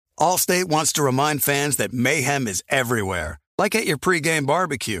Allstate wants to remind fans that mayhem is everywhere, like at your pregame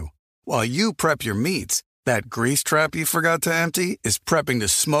barbecue. While you prep your meats, that grease trap you forgot to empty is prepping to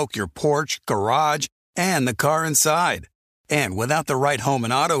smoke your porch, garage, and the car inside. And without the right home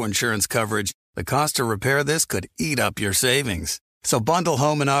and auto insurance coverage, the cost to repair this could eat up your savings. So bundle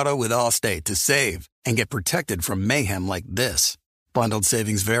home and auto with Allstate to save and get protected from mayhem like this. Bundled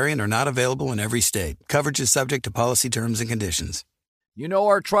savings vary and are not available in every state. Coverage is subject to policy terms and conditions. You know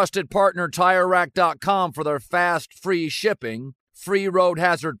our trusted partner TireRack.com for their fast, free shipping, free road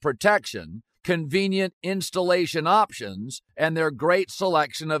hazard protection, convenient installation options, and their great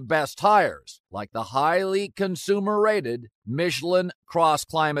selection of best tires, like the highly consumer-rated Michelin Cross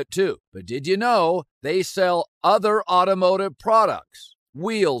Climate 2. But did you know they sell other automotive products?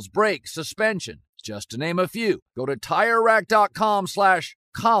 Wheels, brakes, suspension, just to name a few. Go to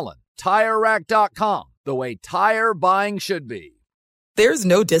TireRack.com/Colin. TireRack.com, the way tire buying should be. There's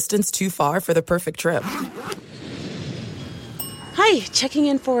no distance too far for the perfect trip. Hi, checking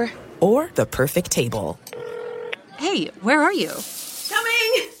in for... Or the perfect table. Hey, where are you?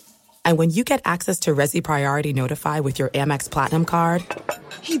 Coming! And when you get access to Resi Priority Notify with your Amex Platinum card...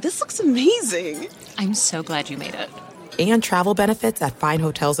 Hey, this looks amazing! I'm so glad you made it. And travel benefits at fine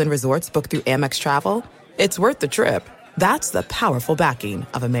hotels and resorts booked through Amex Travel, it's worth the trip. That's the powerful backing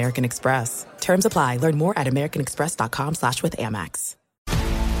of American Express. Terms apply. Learn more at americanexpress.com/withAmex.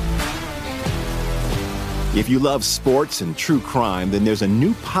 If you love sports and true crime, then there's a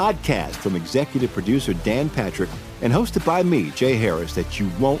new podcast from executive producer Dan Patrick and hosted by me, Jay Harris, that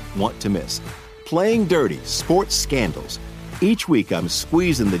you won't want to miss. Playing Dirty: Sports Scandals. Each week, I'm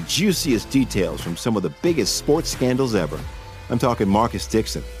squeezing the juiciest details from some of the biggest sports scandals ever. I'm talking Marcus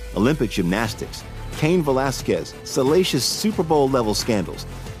Dixon, Olympic gymnastics, Cain Velasquez, salacious Super Bowl-level scandals.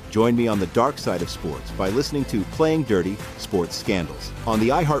 Join me on the dark side of sports by listening to Playing Dirty: Sports Scandals on the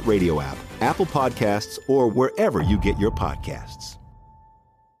iHeartRadio app, Apple Podcasts, or wherever you get your podcasts.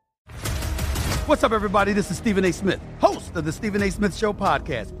 What's up, everybody? This is Stephen A. Smith, host of the Stephen A. Smith Show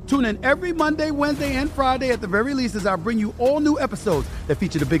podcast. Tune in every Monday, Wednesday, and Friday at the very least as I bring you all new episodes that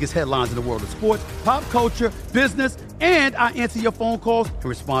feature the biggest headlines in the world of sports, pop culture, business, and I answer your phone calls and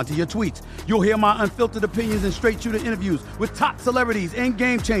respond to your tweets. You'll hear my unfiltered opinions and straight-shooter interviews with top celebrities and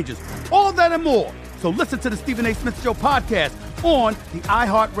game changers. All that and more. So listen to the Stephen A. Smith Show podcast on the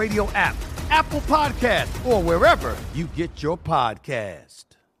iHeartRadio app, Apple Podcasts, or wherever you get your podcast.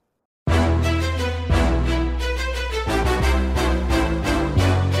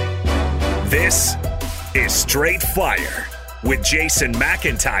 This is Straight Fire with Jason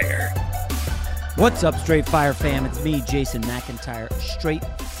McIntyre. What's up, Straight Fire fam? It's me, Jason McIntyre, Straight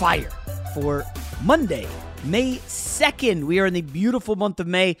Fire for Monday, May 2nd. We are in the beautiful month of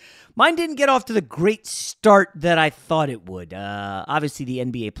May. Mine didn't get off to the great start that I thought it would. Obviously, the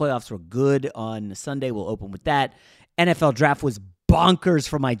NBA playoffs were good on Sunday. We'll open with that. NFL draft was bonkers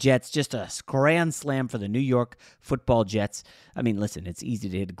for my Jets. Just a grand slam for the New York football Jets. I mean, listen, it's easy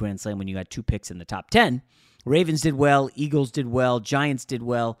to hit a grand slam when you got 2 picks in the top 10. Ravens did well. Eagles did well. Giants did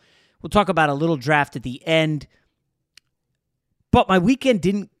well. We'll talk about a little draft at the end. But my weekend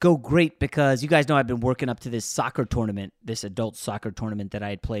didn't go great because you guys know I've been working up to this soccer tournament, this adult soccer tournament that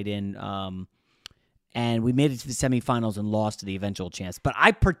I had played in. And we made it to the semifinals and lost to the eventual chance. But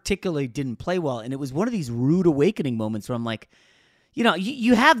I particularly didn't play well. And it was one of these rude awakening moments where I'm like, you know,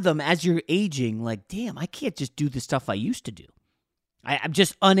 you have them as you're aging, like, damn, I can't just do the stuff I used to do. I'm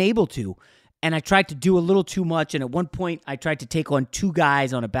just unable to. And I tried to do a little too much. And at one point, I tried to take on 2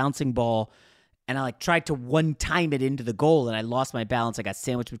 guys on a bouncing ball. And I tried to one-time it into the goal. And I lost my balance. I got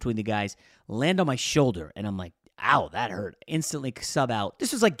sandwiched between the guys, land on my shoulder. And I'm like, ow, that hurt. Instantly sub out.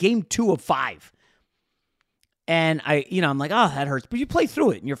 This was like game 2 of 5. And I'm like, oh, that hurts. But you play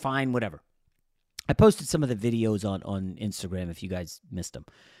through it and you're fine, whatever. I posted some of the videos on Instagram if you guys missed them.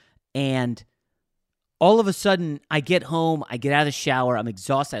 And all of a sudden, I get home, I get out of the shower, I'm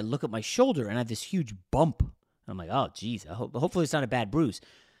exhausted, I look at my shoulder, and I have this huge bump. I'm like, oh, geez, hopefully it's not a bad bruise.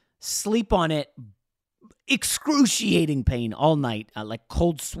 Sleep on it, excruciating pain all night, like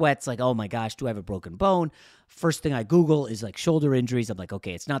cold sweats, like, oh my gosh, do I have a broken bone? First thing I Google is like shoulder injuries. I'm like,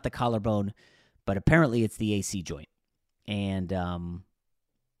 okay, it's not the collarbone, but apparently it's the AC joint. And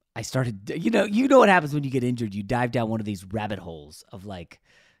I started, you know what happens when you get injured? You dive down one of these rabbit holes of like,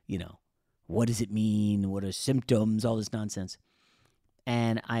 what does it mean? What are symptoms? All this nonsense.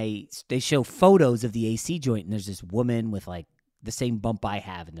 And they show photos of the AC joint, and there's this woman with like the same bump I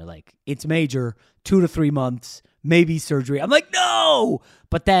have, and they're like, it's major, 2 to 3 months, maybe surgery. I'm like, no!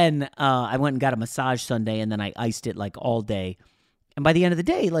 But then I went and got a massage Sunday, and then I iced it like all day. And by the end of the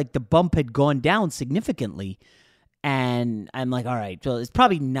day, like the bump had gone down significantly. And I'm like, all right, so it's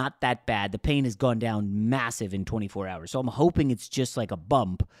probably not that bad. The pain has gone down massive in 24 hours. So I'm hoping it's just like a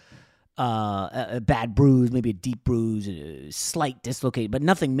bump, a bad bruise, maybe a deep bruise, a slight dislocate, but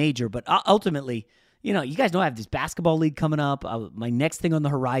nothing major. But ultimately, you guys know I have this basketball league coming up. My next thing on the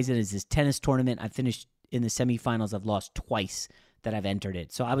horizon is this tennis tournament. I finished in the semifinals. I've lost twice that I've entered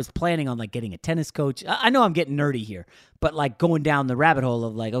it. So I was planning on getting a tennis coach. I know I'm getting nerdy here, but going down the rabbit hole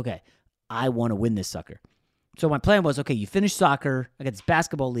of okay, I want to win this sucker. So my plan was, okay, you finish soccer, I got this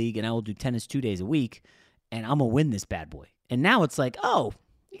basketball league, and I will do tennis 2 days a week, and I'm going to win this bad boy. And now it's oh,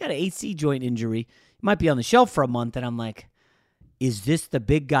 you got an AC joint injury. You might be on the shelf for a month, and I'm like, is this the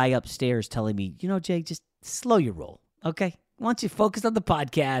big guy upstairs telling me, Jay, just slow your roll, okay? Why don't you focus on the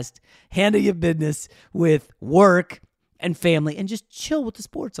podcast, handle your business with work and family, and just chill with the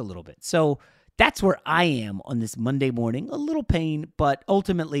sports a little bit. So that's where I am on this Monday morning. A little pain, but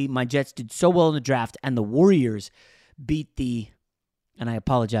ultimately my Jets did so well in the draft, and the Warriors beat and I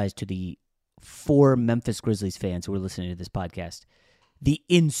apologize to the 4 Memphis Grizzlies fans who are listening to this podcast, the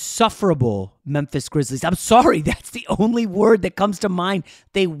insufferable Memphis Grizzlies. I'm sorry, that's the only word that comes to mind.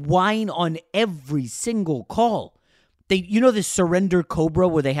 They whine on every single call. This surrender cobra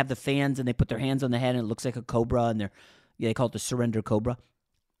where they have the fans and they put their hands on the head and it looks like a cobra, and they call it the surrender cobra.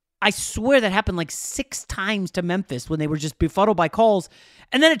 I swear that happened 6 times to Memphis when they were just befuddled by calls,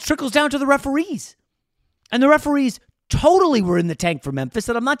 and then it trickles down to the referees. And the referees totally were in the tank for Memphis,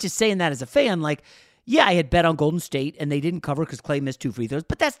 and I'm not just saying that as a fan. Yeah, I had bet on Golden State, and they didn't cover because Clay missed 2 free throws,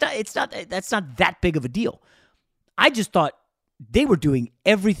 but that's not that big of a deal. I just thought they were doing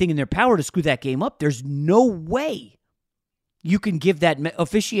everything in their power to screw that game up. There's no way you can give that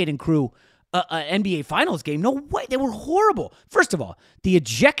officiating crew an NBA Finals game. No way. They were horrible. First of all, the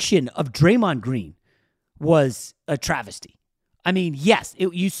ejection of Draymond Green was a travesty. I mean, yes,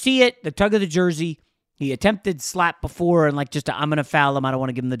 you see it, the tug of the jersey. He attempted slap before and I'm going to foul him. I don't want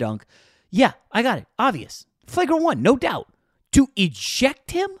to give him the dunk. Yeah, I got it. Obvious. Flagrant 1, no doubt. To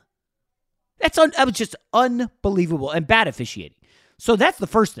eject him? That was just unbelievable and bad officiating. So that's the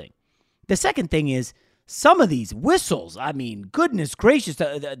first thing. The second thing is, some of these whistles, I mean, goodness gracious,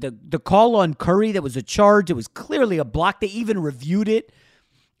 the call on Curry that was a charge, it was clearly a block. They even reviewed it.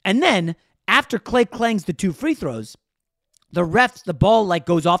 And then, after Clay clangs the 2 free throws, the refs, the ball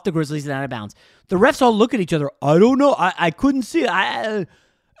goes off the Grizzlies and out of bounds. The refs all look at each other. I don't know. I couldn't see it.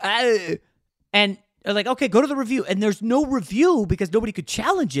 And they're like, okay, go to the review. And there's no review because nobody could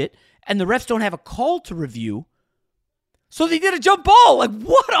challenge it. And the refs don't have a call to review. So they did a jump ball.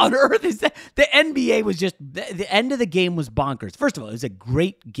 What on earth is that? The NBA was just, the end of the game was bonkers. First of all, it was a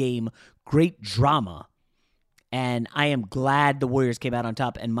great game, great drama. And I am glad the Warriors came out on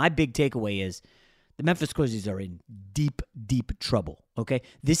top. And my big takeaway is the Memphis Grizzlies are in deep, deep trouble, okay?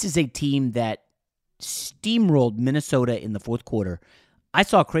 This is a team that steamrolled Minnesota in the fourth quarter. I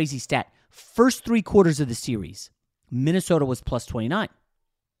saw a crazy stat. First 3 quarters of the series, Minnesota was plus 29.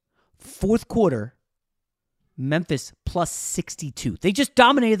 Fourth quarter, Memphis plus 62. They just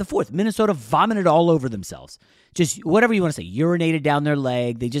dominated the fourth. Minnesota vomited all over themselves. Just whatever you want to say, urinated down their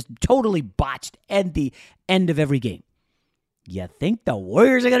leg. They just totally botched at the end of every game. You think the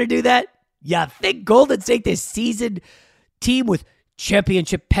Warriors are going to do that? You think Golden State, this seasoned team with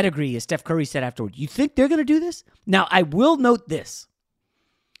championship pedigree, as Steph Curry said afterward, you think they're going to do this? Now, I will note this.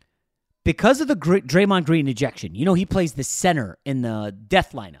 Because of the Draymond Green ejection, he plays the center in the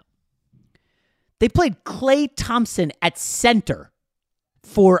death lineup. They played Klay Thompson at center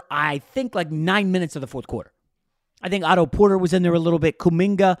for, I think, 9 minutes of the fourth quarter. I think Otto Porter was in there a little bit.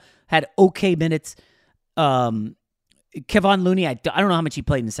 Kuminga had okay minutes. Kevon Looney, I don't know how much he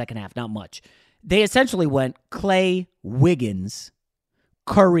played in the second half. Not much. They essentially went Klay, Wiggins,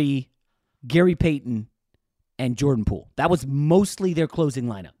 Curry, Gary Payton, and Jordan Poole. That was mostly their closing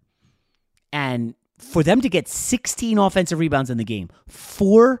lineup. And for them to get 16 offensive rebounds in the game,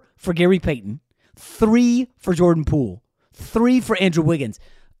 4 for Gary Payton, 3 for Jordan Poole, 3 for Andrew Wiggins.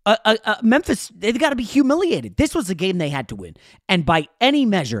 Memphis, they've got to be humiliated. This was a game they had to win. And by any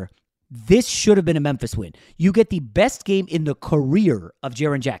measure, this should have been a Memphis win. You get the best game in the career of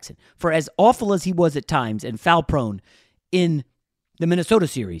Jaren Jackson. For as awful as he was at times and foul-prone in the Minnesota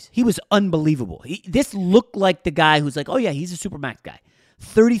series, he was unbelievable. This looked like the guy who's oh yeah, he's a Supermax guy.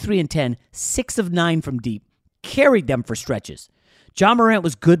 33 and 10, 6 of 9 from deep, carried them for stretches. Ja Morant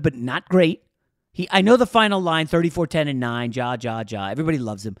was good, but not great. I know the final line, 34, 10, and 9, Ja. Everybody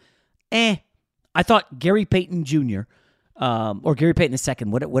loves him. I thought Gary Payton Jr., or Gary Payton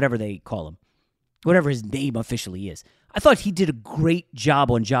II, whatever they call him, whatever his name officially is, I thought he did a great job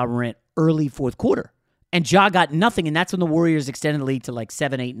on Ja Morant early fourth quarter. And Ja got nothing, and that's when the Warriors extended the lead to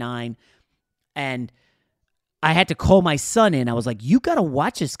 7, 8, 9. And I had to call my son in. I was like, you got to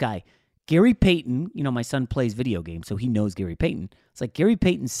watch this guy. Gary Payton, my son plays video games, so he knows Gary Payton. It's like Gary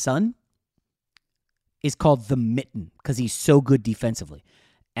Payton's son is called the Mitten because he's so good defensively.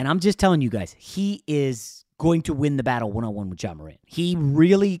 And I'm just telling you guys, he is going to win the battle one-on-one with Ja Morant. He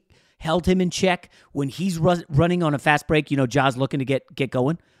really held him in check when he's running on a fast break. Ja's looking to get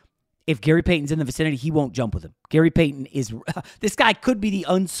going. If Gary Payton's in the vicinity, he won't jump with him. Gary Payton is this guy could be the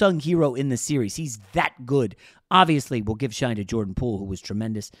unsung hero in the series. He's that good. Obviously, we'll give shine to Jordan Poole, who was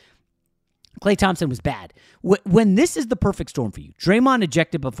tremendous. Klay Thompson was bad. When this is the perfect storm for you, Draymond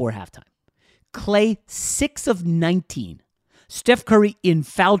ejected before halftime. Klay, 6 of 19. Steph Curry in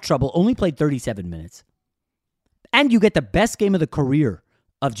foul trouble, only played 37 minutes. And you get the best game of the career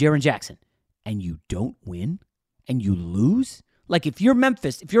of Jaren Jackson, and you don't win, and you lose? Like, if you're a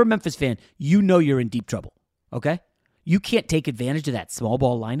Memphis fan, you're in deep trouble, okay? You can't take advantage of that small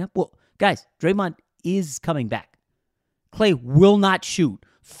ball lineup. Well, guys, Draymond is coming back. Klay will not shoot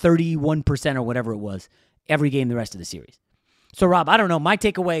 31% or whatever it was every game the rest of the series. So, Rob, I don't know. My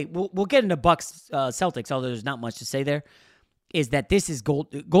takeaway, we'll get into Bucks Celtics, although there's not much to say there, is that this is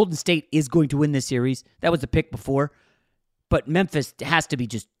Golden State is going to win this series. That was the pick before. But Memphis has to be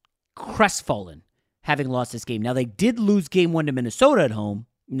just crestfallen having lost this game. Now, they did lose game 1 to Minnesota at home,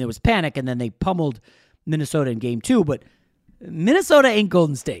 and there was panic, and then they pummeled Minnesota in game 2. But Minnesota ain't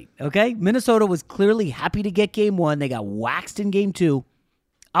Golden State, okay? Minnesota was clearly happy to get game 1. They got waxed in game 2.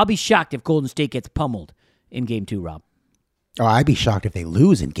 I'll be shocked if Golden State gets pummeled in game 2, Rob. Oh, I'd be shocked if they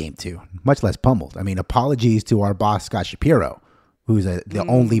lose in game 2, much less pummeled. I mean, apologies to our boss, Scott Shapiro, who's the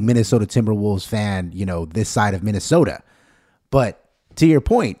only Minnesota Timberwolves fan, this side of Minnesota. But to your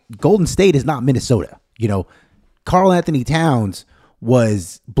point, Golden State is not Minnesota. Karl Anthony Towns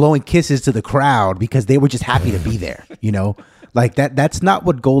was blowing kisses to the crowd because they were just happy to be there. Like that's not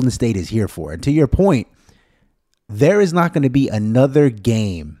what Golden State is here for. And to your point, there is not going to be another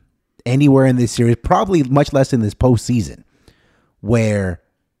game anywhere in this series, probably much less in this postseason, where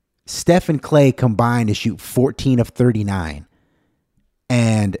Steph and Klay combine to shoot 14 of 39.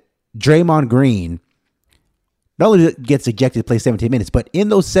 And Draymond Green not only gets ejected to play 17 minutes, but in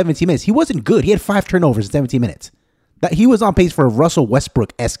those 17 minutes, he wasn't good. He had 5 turnovers in 17 minutes. He was on pace for a Russell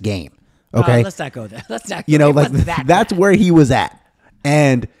Westbrook-esque game. Okay? Let's not go there. Let's not go there. That's where he was at.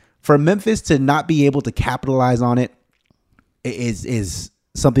 And for Memphis to not be able to capitalize on it is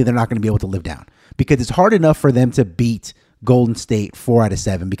something they're not going to be able to live down. Because it's hard enough for them to beat Golden State 4 out of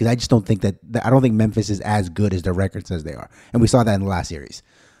 7, because I just don't think I don't think Memphis is as good as their record says they are. And we saw that in the last series.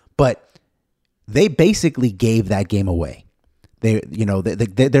 But they basically gave that game away.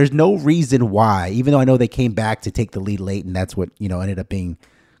 There's no reason why, even though I know they came back to take the lead late, and that's what, ended up being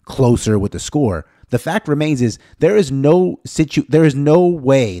closer with the score. The fact remains is there is no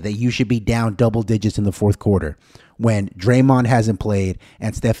way that you should be down double digits in the fourth quarter when Draymond hasn't played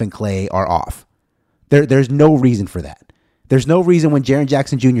and Steph and Klay are off. There's no reason for that. There's no reason when Jaren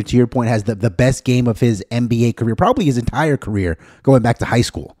Jackson Jr., to your point, has the best game of his NBA career, probably his entire career, going back to high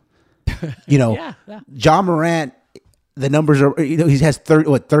school. Ja Morant, the numbers are, he has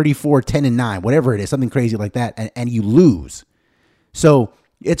 34, 10, and 9, whatever it is, something crazy like that, and you lose. So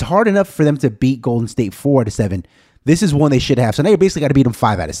it's hard enough for them to beat Golden State 4 out of 7. This is one they should have. So now you basically got to beat them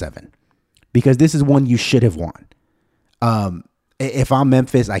 5 out of 7 because this is one you should have won. If I'm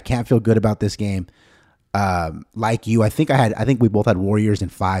Memphis, I can't feel good about this game. Like you, I think we both had Warriors in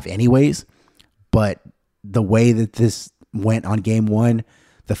 5 anyways, but the way that this went on game 1,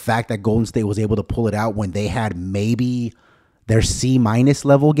 the fact that Golden State was able to pull it out when they had maybe their C-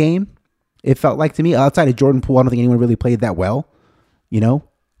 level game, it felt like to me. Outside of Jordan Poole, I don't think anyone really played that well,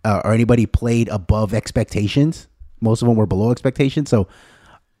 or anybody played above expectations. Most of them were below expectations. So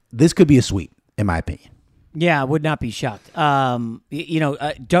this could be a sweep, in my opinion. Yeah, I would not be shocked. Our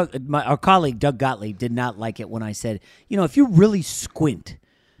colleague Doug Gottlieb did not like it when I said, if you really squint,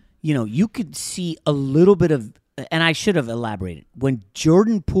 you could see a little bit of, and I should have elaborated, when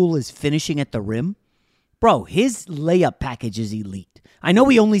Jordan Poole is finishing at the rim, bro, his layup package is elite. I know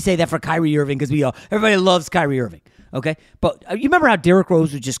we only say that for Kyrie Irving because everybody loves Kyrie Irving, okay? But you remember how Derrick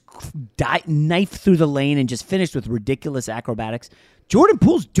Rose would just knife through the lane and just finish with ridiculous acrobatics? Jordan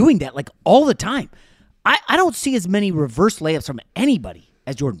Poole's doing that like all the time. I don't see as many reverse layups from anybody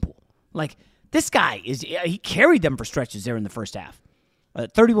as Jordan Poole. Like, this guy, he carried them for stretches there in the first half.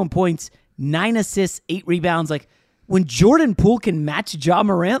 31 points, 9 assists, 8 rebounds. Like, when Jordan Poole can match Ja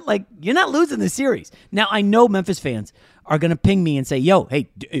Morant, like, you're not losing the series. Now, I know Memphis fans are going to ping me and say, yo,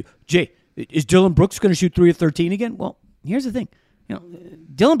 hey, Jay, is Dillon Brooks going to shoot 3 of 13 again? Well, here's the thing.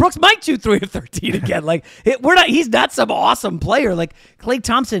 Dillon Brooks might shoot 3 of 13 again. Like, he's not some awesome player. Like, Klay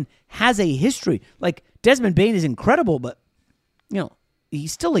Thompson has a history. Like, Desmond Bane is incredible, but,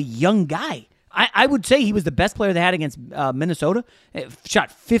 he's still a young guy. I would say he was the best player they had against Minnesota.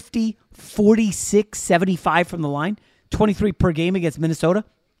 Shot 50, 46, 75 from the line, 23 per game against Minnesota.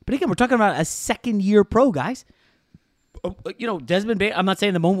 But again, we're talking about a second-year pro, guys. Desmond Bane, I'm not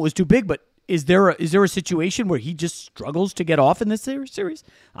saying the moment was too big, but is there a situation where he just struggles to get off in this series?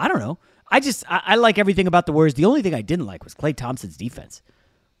 I don't know. I like everything about the Warriors. The only thing I didn't like was Klay Thompson's defense.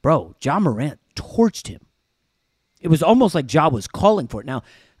 Bro, Ja Morant torched him. It was almost like Ja was calling for it. Now,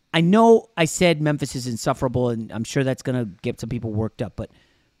 I know I said Memphis is insufferable, and I'm sure that's going to get some people worked up, but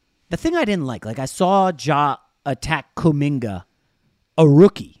the thing I didn't like I saw Ja attack Kuminga, a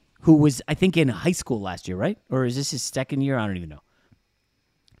rookie who was, I think, in high school last year, right? Or is this his second year? I don't even know.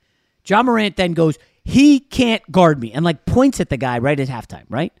 Ja Morant then goes, he can't guard me, and points at the guy right at halftime,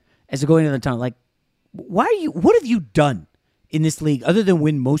 right? As they're going into the tunnel. What have you done in this league other than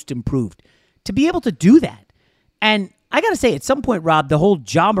win most improved to be able to do that? And I got to say, at some point, Rob, the whole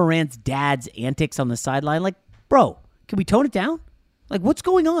Ja Morant's dad's antics on the sideline, bro, can we tone it down? What's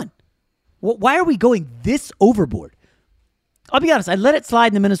going on? Why are we going this overboard? I'll be honest, I let it slide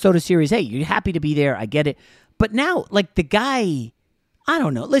in the Minnesota series. Hey, you're happy to be there. I get it. But now, the guy, I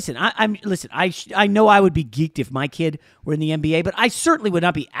don't know. Listen, I know I would be geeked if my kid were in the NBA, but I certainly would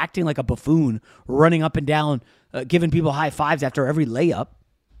not be acting like a buffoon, running up and down, giving people high fives after every layup.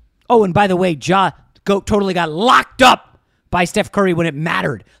 Oh, and by the way, Ja totally got locked up by Steph Curry when it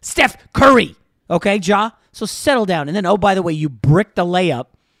mattered. Steph Curry, okay, Ja? So settle down. And then, oh, by the way, you bricked the layup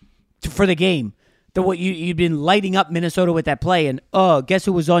for the game. You'd been lighting up Minnesota with that play, and guess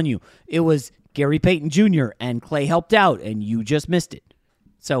who was on you? It was Gary Payton Jr., and Klay helped out, and you just missed it.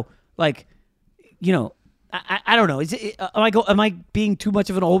 So, I don't know. Am I being too much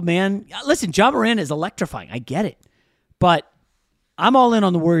of an old man? Listen, Ja Morant is electrifying. I get it. But I'm all in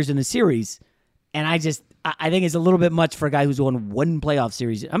on the Warriors in the series, and I think it's a little bit much for a guy who's won one playoff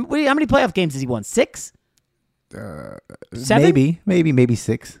series. How many playoff games has he won? 6? 7? Maybe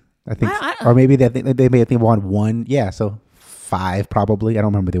 6. I think, or maybe they may have won 1. Yeah, so 5 probably. I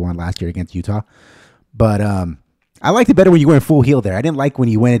don't remember they won last year against Utah, but I liked it better when you went full heel there. I didn't like when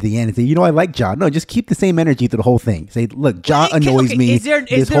you went at the end and say, I like Ja. No, just keep the same energy through the whole thing. Say, look, Ja annoys me.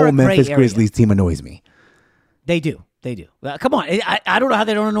 This whole Memphis Grizzlies team annoys me. They do. Come on, I don't know how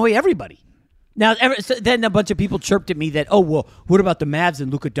they don't annoy everybody. Now, then a bunch of people chirped at me that, what about the Mavs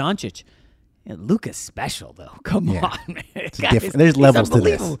and Luka Doncic? Yeah, Luka's special, though. Come on, man. There's levels to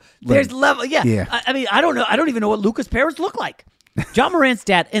this. There's level. Yeah. I don't know. I don't even know what Luka's parents look like. Ja Morant's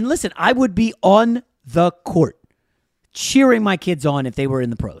dad. And listen, I would be on the court cheering my kids on if they were in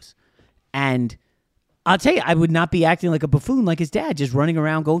the pros. And I'll tell you, I would not be acting like a buffoon like his dad, just running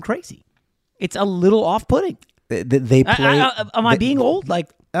around going crazy. It's a little off-putting. They play. Am I being old?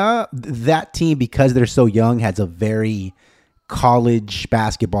 That team, because they're so young, has a very college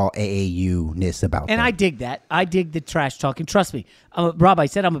basketball AAU-ness about them. And I dig that. I dig the trash talking. Trust me. Rob, I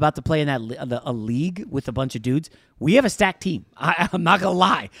said I'm about to play in a league with a bunch of dudes. We have a stacked team. I'm not going to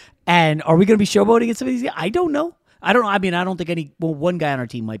lie. And are we going to be showboating against some of these guys? I don't know. I don't think one guy on our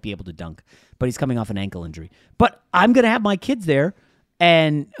team might be able to dunk, but he's coming off an ankle injury. But I'm going to have my kids there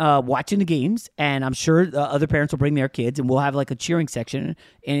and watching the games, and I'm sure other parents will bring their kids, and we'll have a cheering section,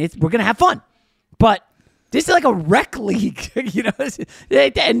 and we're going to have fun. But this is like a rec league, the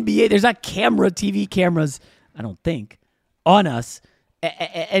NBA, there's not TV cameras, I don't think, on us,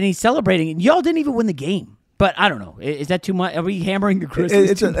 and he's celebrating, and y'all didn't even win the game. But I don't know. Is that too much? Are we hammering the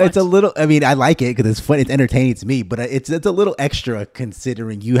Grizzlies too much? It's a little. I mean, I like it because it's fun. It's entertaining to me. But it's a little extra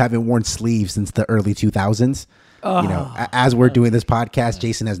considering you haven't worn sleeves since the early 2000s. As we're doing this podcast,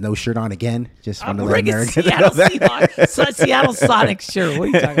 Jason has no shirt on again. Just want to let Americans know that. Seattle Sonics shirt. What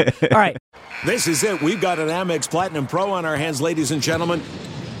are you talking about? All right. This is it. We've got an Amex Platinum Pro on our hands, ladies and gentlemen.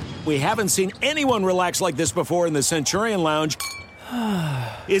 We haven't seen anyone relax like this before in the Centurion Lounge.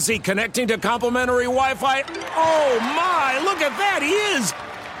 Is he connecting to complimentary Wi-Fi? Oh, my. Look at that. He is.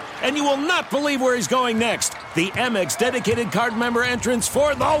 And you will not believe where he's going next. The Amex dedicated card member entrance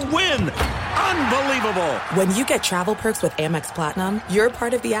for the win. Unbelievable. When you get travel perks with Amex Platinum, you're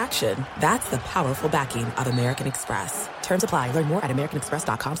part of the action. That's the powerful backing of American Express. Terms apply. Learn more at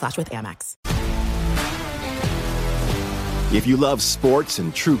americanexpress.com/withAmex. If you love sports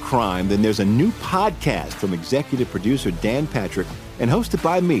and true crime, then there's a new podcast from executive producer Dan Patrick and hosted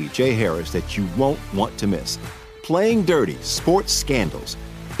by me, Jay Harris, that you won't want to miss. Playing Dirty: Sports Scandals.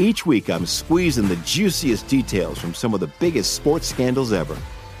 Each week, I'm squeezing the juiciest details from some of the biggest sports scandals ever.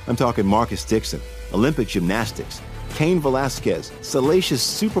 I'm talking Marcus Dixon, Olympic gymnastics, Cain Velasquez, salacious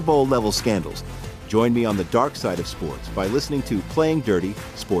Super Bowl-level scandals, Join me on the dark side of sports by listening to Playing Dirty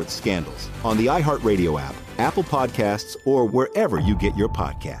Sports Scandals on the iHeartRadio app, Apple Podcasts, or wherever you get your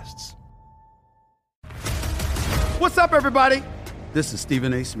podcasts. What's up, everybody? This is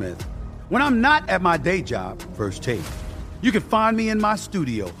Stephen A. Smith. When I'm not at my day job, First Take, you can find me in my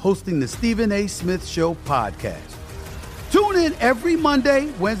studio hosting the Stephen A. Smith Show podcast. Tune in every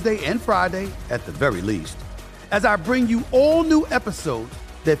Monday, Wednesday, and Friday, at the very least, as I bring you all new episodes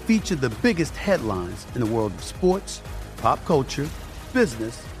that feature the biggest headlines in the world of sports, pop culture,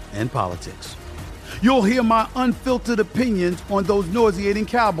 business, and politics. You'll hear my unfiltered opinions on those nauseating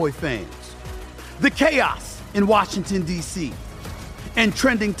Cowboy fans, the chaos in Washington, D.C., and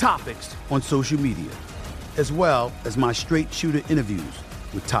trending topics on social media, as well as my straight shooter interviews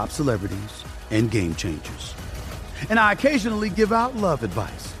with top celebrities and game changers. And I occasionally give out love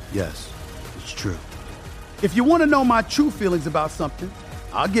advice. Yes, it's true. If you want to know my true feelings about something,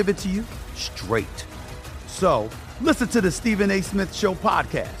 I'll give it to you straight. So, listen to the Stephen A. Smith Show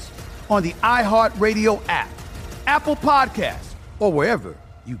podcast on the iHeartRadio app, Apple Podcasts, or wherever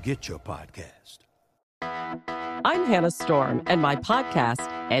you get your podcast. I'm Hannah Storm, and my podcast,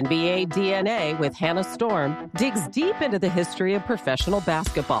 NBA DNA with Hannah Storm, digs deep into the history of professional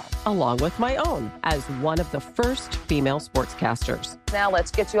basketball, along with my own, as one of the first female sportscasters. Now let's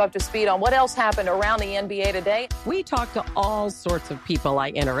get you up to speed on what else happened around the NBA today. We talk to all sorts of people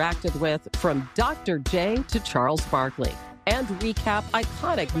I interacted with, from Dr. J to Charles Barkley, and recap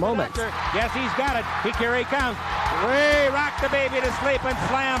iconic moments. Yes, he's got it. Here he comes. Way rock the baby to sleep and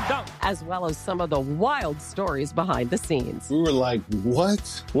slam dunk. As well as some of the wild stories behind the scenes. We were like,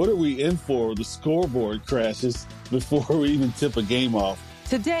 what? What are we in for? The scoreboard crashes before we even tip a game off.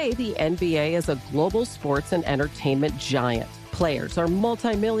 Today, the NBA is a global sports and entertainment giant. Players are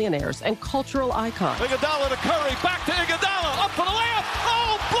multimillionaires and cultural icons. Iguodala to Curry, back to Iguodala, up for the layup.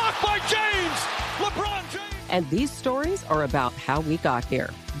 Oh, blocked by James. LeBron James. And these stories are about how we got here,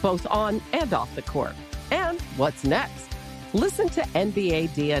 both on and off the court. And what's next? Listen to NBA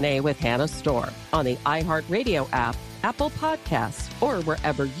DNA with Hannah Storm on the iHeartRadio app, Apple Podcasts, or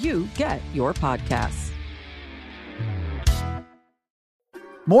wherever you get your podcasts.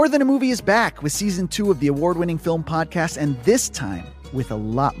 More Than a Movie is back with Season 2 of the award-winning film podcast, and this time with a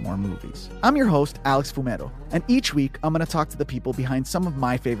lot more movies. I'm your host, Alex Fumero, and each week I'm going to talk to the people behind some of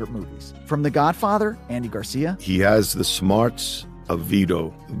my favorite movies. From The Godfather, Andy Garcia. He has the smarts of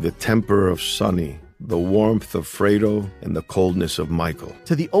Vito, the temper of Sonny, the warmth of Fredo, and the coldness of Michael.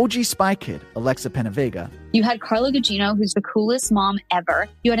 To the OG Spy Kid, Alexa Penavega. You had Carla Gugino, who's the coolest mom ever.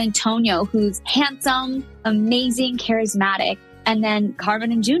 You had Antonio, who's handsome, amazing, charismatic. And then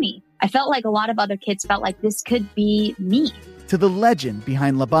Carmen and Junie. I felt like a lot of other kids felt like this could be me. To the legend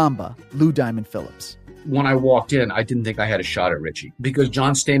behind La Bamba, Lou Diamond Phillips. When I walked in, I didn't think I had a shot at Richie because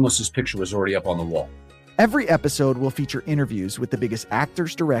John Stamos' picture was already up on the wall. Every episode will feature interviews with the biggest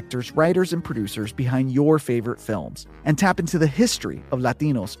actors, directors, writers, and producers behind your favorite films and tap into the history of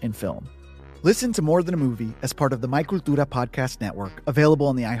Latinos in film. Listen to More Than a Movie as part of the My Cultura Podcast Network, available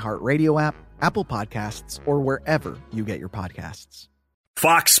on the iHeartRadio app, Apple Podcasts, or wherever you get your podcasts.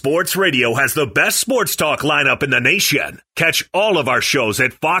 Fox Sports Radio has the best sports talk lineup in the nation. Catch all of our shows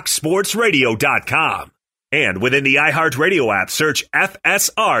at foxsportsradio.com. And within the iHeartRadio app, search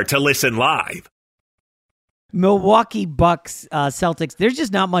FSR to listen live. Milwaukee Bucks, Celtics. There's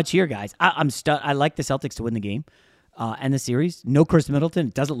just not much here, guys. I like the Celtics to win the game and the series. No Chris Middleton.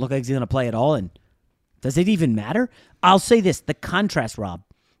 It doesn't look like he's going to play at all. And does it even matter? I'll say this. The contrast, Rob,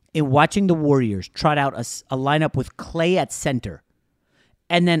 in watching the Warriors trot out a lineup with Clay at center.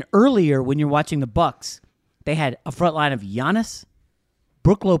 And then earlier, when you're watching the Bucks, they had a front line of Giannis,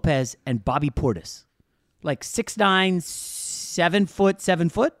 Brook Lopez, and Bobby Portis. Like 6'9", 7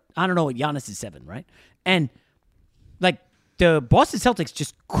 foot. I don't know what Giannis is 7, right? And like the Boston Celtics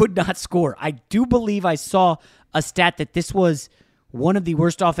just could not score. I do believe I saw a stat that this was one of the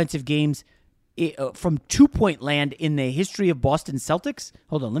worst offensive games from 2-point land in the history of Boston Celtics.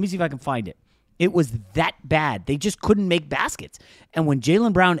 Hold on, let me see if I can find it. It was that bad. They just couldn't make baskets. And when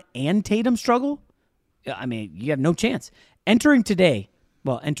Jaylen Brown and Tatum struggle, I mean, you have no chance. Entering Sunday,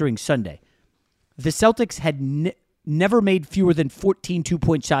 the Celtics had never made fewer than 14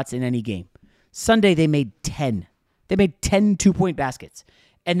 2-point shots in any game. Sunday, they made 10. They made 10 2-point baskets.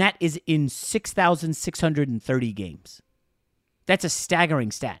 And that is in 6,630 games. That's a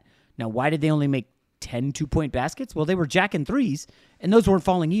staggering stat. Now, why did they only make 10 2-point baskets? Well, they were jacking threes, and those weren't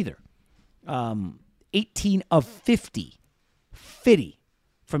falling either. 18 of 50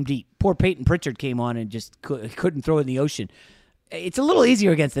 from deep. Poor Peyton Pritchard came on and just couldn't throw it in the ocean. It's a little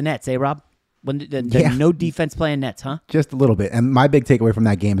easier against the Nets, Rob? When the no defense playing Nets, huh? Just a little bit. And my big takeaway from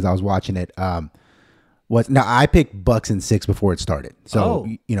that game as I was watching it, Now I picked Bucks in 6 before it started. So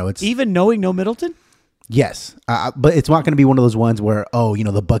it's even knowing no Middleton. Yes, but it's not going to be one of those ones where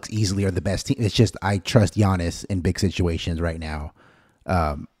the Bucks easily are the best team. It's just I trust Giannis in big situations right now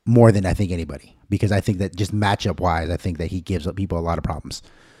more than I think anybody, because I think that just matchup wise, I think that he gives up people a lot of problems.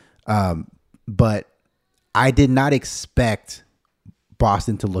 But I did not expect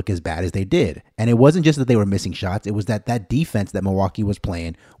Boston to look as bad as they did, and it wasn't just that they were missing shots; it was that defense that Milwaukee was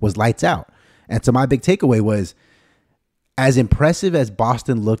playing was lights out. And so my big takeaway was, as impressive as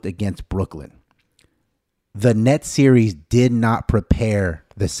Boston looked against Brooklyn, the Nets series did not prepare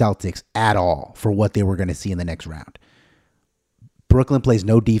the Celtics at all for what they were going to see in the next round. Brooklyn plays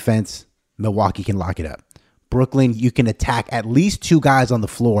no defense. Milwaukee can lock it up. Brooklyn, you can attack at least 2 guys on the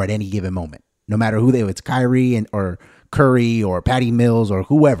floor at any given moment, no matter who they are. It's Kyrie or Curry or Patty Mills or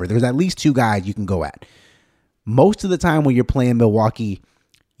whoever. There's at least 2 guys you can go at. Most of the time when you're playing Milwaukee,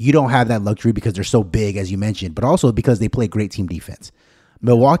 you don't have that luxury because they're so big, as you mentioned, but also because they play great team defense.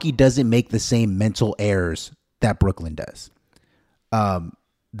 Milwaukee doesn't make the same mental errors that Brooklyn does.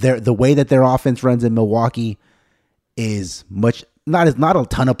 The way that their offense runs in Milwaukee is not a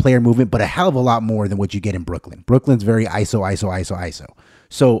ton of player movement, but a hell of a lot more than what you get in Brooklyn. Brooklyn's very ISO.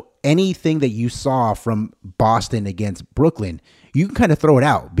 So anything that you saw from Boston against Brooklyn, you can kind of throw it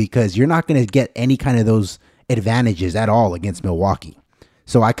out because you're not going to get any kind of those advantages at all against Milwaukee.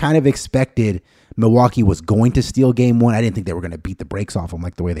 So I kind of expected Milwaukee was going to steal game 1. I didn't think they were going to beat the brakes off them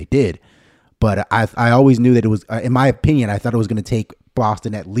like the way they did. But I always knew that it was, in my opinion, I thought it was going to take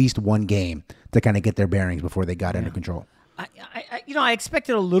Boston at least 1 game to kind of get their bearings before they got under control. I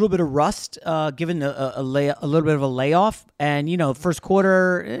expected a little bit of rust, given a little bit of a layoff. And, first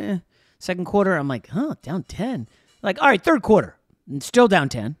quarter, second quarter, I'm like, down 10. Like, all right, third quarter, still down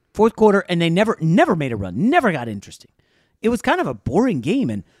 10. Fourth quarter, and they never made a run, never got interesting. It was kind of a boring game,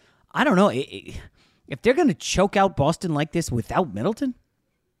 and I don't know. If they're going to choke out Boston like this without Middleton,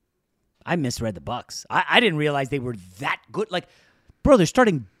 I misread the Bucks. I didn't realize they were that good. Like, bro, they're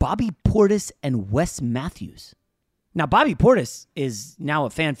starting Bobby Portis and Wes Matthews. Now, Bobby Portis is now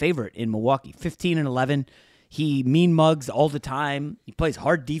a fan favorite in Milwaukee. 15-11. He mean mugs all the time. He plays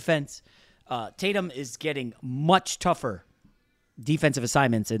hard defense. Tatum is getting much tougher defensive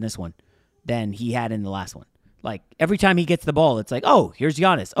assignments in this one than he had in the last one. Like, every time he gets the ball, it's like, oh, here's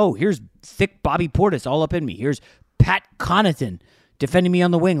Giannis. Oh, here's thick Bobby Portis all up in me. Here's Pat Connaughton defending me on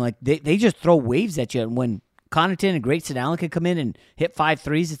the wing. Like, they just throw waves at you. And when Connaughton and Grayson Allen can come in and hit 5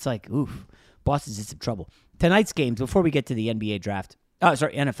 threes, it's like, oof, Boston's in some trouble. Tonight's games, before we get to the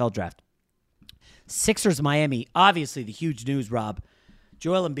NFL draft. Sixers, Miami. Obviously, the huge news, Rob.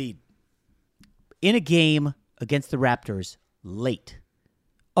 Joel Embiid, in a game against the Raptors, late,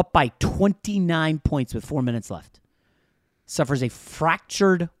 up by 29 points with 4 minutes left, suffers a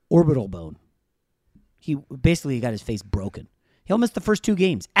fractured orbital bone. He basically got his face broken. He'll miss the first 2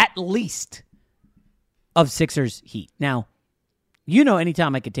 games, at least, of Sixers Heat. Now,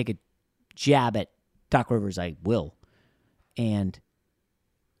 anytime I could take a jab at Doc Rivers, I will. And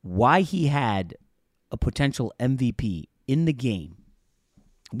why he had a potential MVP in the game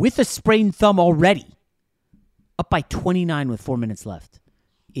with a sprained thumb already, up by 29 with 4 minutes left,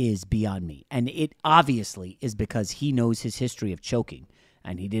 is beyond me. And it obviously is because he knows his history of choking,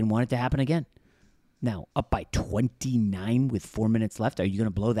 and he didn't want it to happen again. Now, up by 29 with 4 minutes left, are you going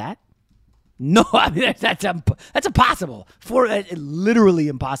to blow that? No, I mean, that's impossible. Literally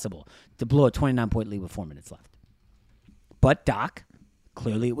impossible to blow a 29-point lead with 4 minutes left. But Doc,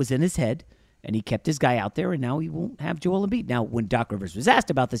 clearly it was in his head, and he kept his guy out there, and now he won't have Joel Embiid. Now, when Doc Rivers was asked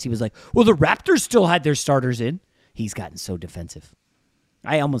about this, he was like, well, the Raptors still had their starters in. He's gotten so defensive.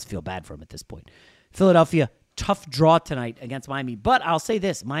 I almost feel bad for him at this point. Philadelphia, tough draw tonight against Miami. But I'll say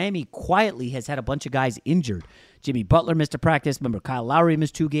this, Miami quietly has had a bunch of guys injured. Jimmy Butler missed a practice. Remember, Kyle Lowry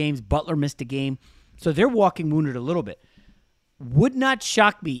missed 2 games. Butler missed a game. So they're walking wounded a little bit. Would not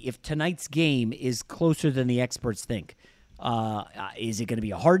shock me if tonight's game is closer than the experts think. Is it going to be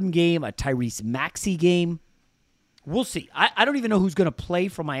a Harden game, a Tyrese Maxey game? We'll see. I don't even know who's going to play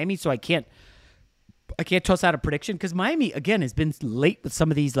for Miami, so I can't toss out a prediction because Miami, again, has been late with some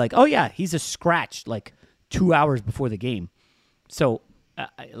of these, like, oh, yeah, he's a scratch, like 2 hours before the game. So,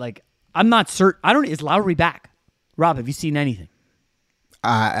 I'm not certain. Is Lowry back? Rob, have you seen anything?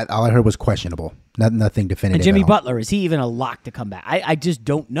 All I heard was questionable. Nothing definitive. And Jimmy Butler, is he even a lock to come back? I just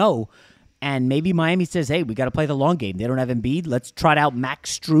don't know. And maybe Miami says, hey, we got to play the long game. They don't have Embiid. Let's trot out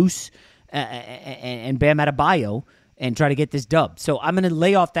Max Strus and Bam Adebayo and try to get this dub. So I'm going to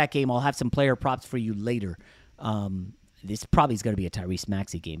lay off that game. I'll have some player props for you later. This probably is going to be a Tyrese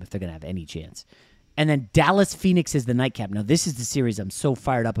Maxey game if they're going to have any chance. And then Dallas Phoenix is the nightcap. Now, this is the series I'm so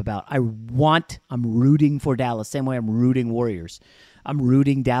fired up about. I'm rooting for Dallas, same way I'm rooting Warriors. I'm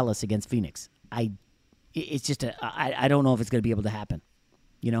rooting Dallas against Phoenix. It's just I don't know if it's going to be able to happen.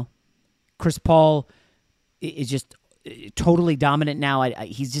 You know, Chris Paul is just totally dominant now.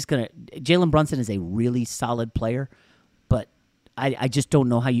 He's just going to. Jalen Brunson is a really solid player, but I just don't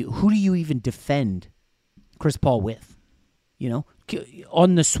know who do you even defend Chris Paul with? You know,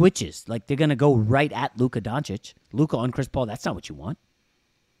 on the switches, like they're going to go right at Luka Doncic. Luka on Chris Paul, that's not what you want.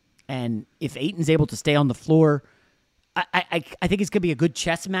 And if Ayton's able to stay on the floor, I think it's going to be a good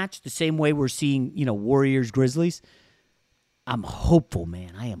chess match, the same way we're seeing, Warriors, Grizzlies. I'm hopeful,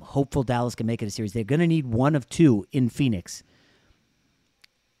 man. I am hopeful Dallas can make it a series. They're going to need one of two in Phoenix.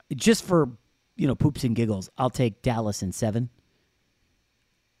 Just for, poops and giggles, I'll take Dallas in 7.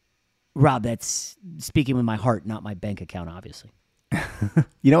 Rob, that's speaking with my heart, not my bank account, obviously.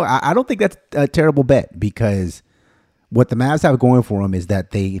 I don't think that's a terrible bet, because what the Mavs have going for them is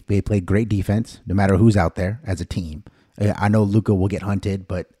that they play great defense, no matter who's out there as a team. I know Luka will get hunted,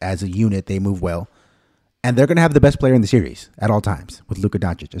 but as a unit, they move well. And they're going to have the best player in the series at all times with Luka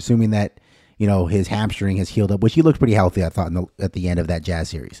Doncic, assuming that, his hamstring has healed up, which he looked pretty healthy, I thought, at the end of that Jazz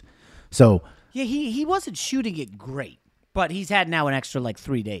series. So yeah, he wasn't shooting it great. But he's had now an extra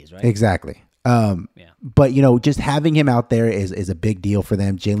 3 days, right? Exactly. But, just having him out there is a big deal for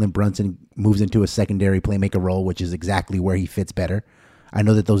them. Jalen Brunson moves into a secondary playmaker role, which is exactly where he fits better. I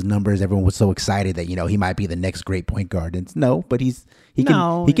know that those numbers, everyone was so excited that, he might be the next great point guard. And no, but he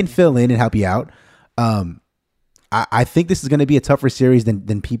can fill in and help you out. I think this is going to be a tougher series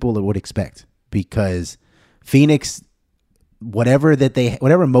than people would expect, because Phoenix, whatever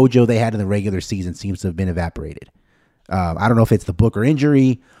mojo they had in the regular season seems to have been evaporated. I don't know if it's the Booker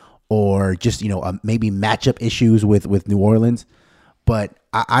injury or just, maybe matchup issues with New Orleans, but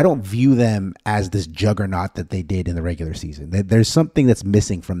I don't view them as this juggernaut that they did in the regular season. There's something that's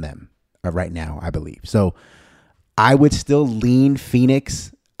missing from them right now, I believe. So I would still lean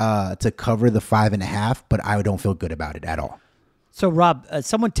Phoenix to cover the 5.5, but I don't feel good about it at all. So, Rob,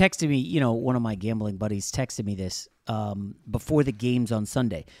 someone texted me, one of my gambling buddies texted me this before the games on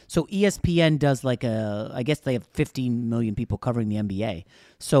Sunday. So ESPN does I guess they have 15 million people covering the NBA.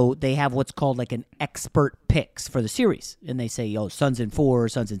 So they have what's called an expert picks for the series. And they say, Suns in 4,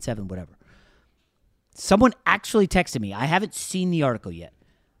 Suns in 7, whatever. Someone actually texted me. I haven't seen the article yet.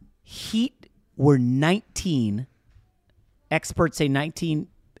 Heat were 19. Experts say 19.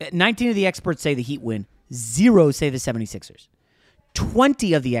 19 of the experts say the Heat win. 0 say the 76ers.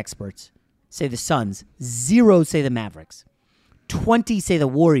 20 of the experts say the Suns. 0 say the Mavericks. 20 say the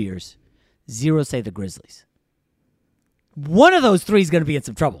Warriors. 0 say the Grizzlies. One of those 3 is going to be in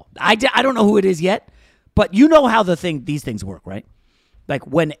some trouble. I don't know who it is yet, but you know how these things work, right?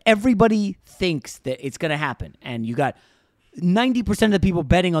 When everybody thinks that it's going to happen, and you got 90% of the people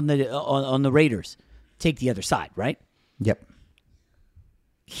betting on the Raiders, take the other side, right? Yep.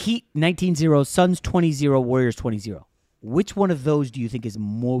 Heat 19-0, Suns 20-0, Warriors 20-0. Which one of those do you think is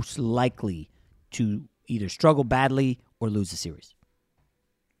most likely to either struggle badly or lose the series?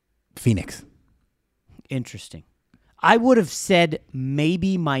 Phoenix. Interesting. I would have said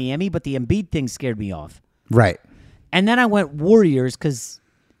maybe Miami, but the Embiid thing scared me off. Right. And then I went Warriors because,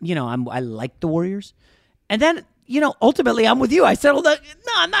 I like the Warriors. And then, ultimately I'm with you. I settled that.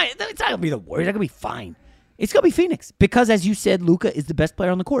 No, it's not going to be the Warriors. It's going to be fine. It's going to be Phoenix because, as you said, Luka is the best player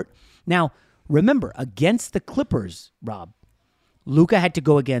on the court. Now, remember, against the Clippers, Rob, Luka had to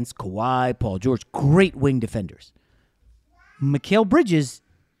go against Kawhi, Paul George, great wing defenders. Mikal Bridges,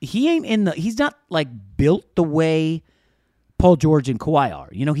 he's not built the way Paul George and Kawhi are.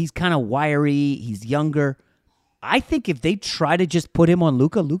 He's kind of wiry, he's younger. I think if they try to just put him on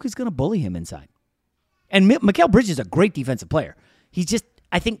Luka, Luka's going to bully him inside. And Mikal Bridges is a great defensive player. He's just,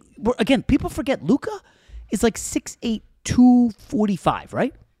 I think, again, people forget Luka is 6'8", 245,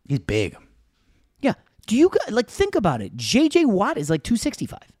 right? He's big. Yeah. Do you think about it? J.J. Watt is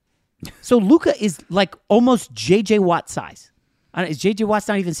 265. So Luka is almost J.J. Watt size. J.J. Watt's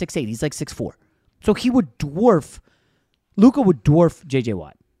not even 6'8". He's 6'4". So Luka would dwarf J.J.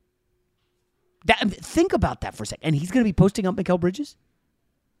 Watt. Think about that for a second. And he's going to be posting up Mikal Bridges?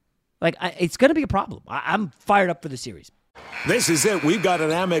 It's going to be a problem. I'm fired up for the series. This is it. We've got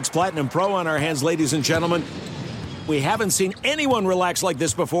an Amex Platinum Pro on our hands, ladies and gentlemen. We haven't seen anyone relax like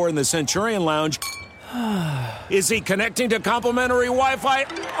this before in the Centurion Lounge. Is he connecting to complimentary Wi-Fi?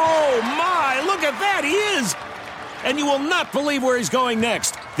 Oh, my. Look at that. He is. And you will not believe where he's going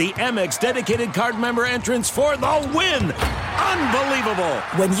next. The Amex dedicated card member entrance for the win. Unbelievable.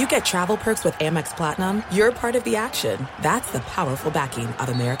 When you get travel perks with Amex Platinum, you're part of the action. That's the powerful backing of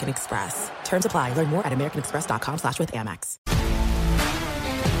American Express. Terms apply. Learn more at americanexpress.com/withAmex.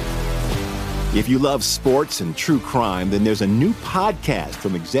 If you love sports and true crime, then there's a new podcast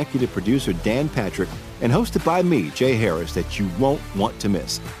from executive producer Dan Patrick and hosted by me, Jay Harris, that you won't want to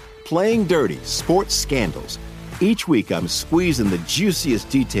miss. Playing Dirty: Sports Scandals. Each week, I'm squeezing the juiciest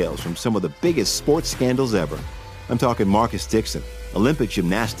details from some of the biggest sports scandals ever. I'm talking Marcus Dixon, Olympic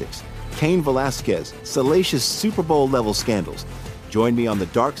gymnastics, Cain Velasquez, salacious Super Bowl-level scandals. Join me on the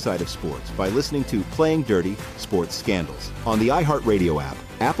dark side of sports by listening to Playing Dirty: Sports Scandals on the iHeartRadio app,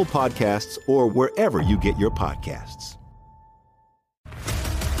 Apple Podcasts, or wherever you get your podcasts.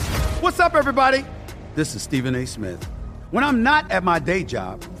 What's up, everybody? This is Stephen A. Smith. When I'm not at my day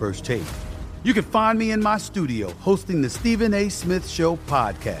job, First Take, you can find me in my studio hosting the Stephen A. Smith Show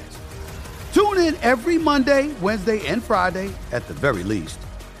podcast. Tune in every Monday, Wednesday, and Friday, at the very least,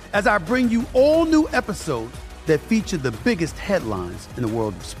 as I bring you all new episodes that feature the biggest headlines in the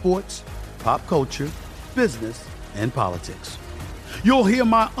world of sports, pop culture, business, and politics. You'll hear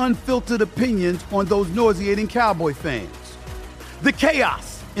my unfiltered opinions on those nauseating Cowboy fans, the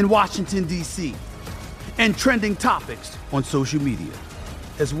chaos in Washington, D.C., and trending topics on social media,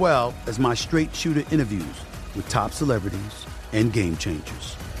 as well as my straight shooter interviews with top celebrities and game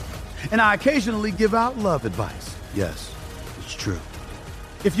changers. And I occasionally give out love advice. Yes, it's true.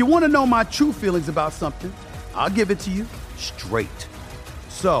 If you want to know my true feelings about something, I'll give it to you straight.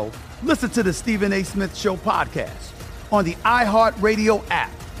 So listen to the Stephen A. Smith Show podcast on the iHeartRadio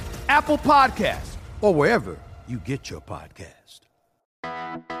app, Apple Podcasts, or wherever you get your podcast.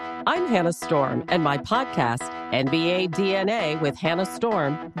 I'm Hannah Storm, and my podcast, NBA DNA with Hannah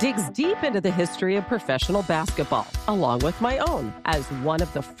Storm, digs deep into the history of professional basketball, along with my own, as one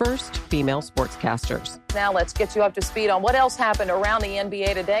of the first female sportscasters. Now let's get you up to speed on what else happened around the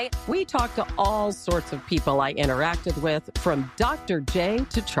NBA today. We talk to all sorts of people I interacted with, from Dr. J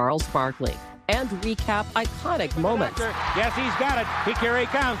to Charles Barkley, and recap iconic moments. Yes, he's got it. Here he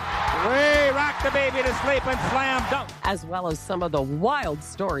comes. Way rock the baby to sleep and slam dunk. As well as some of the wild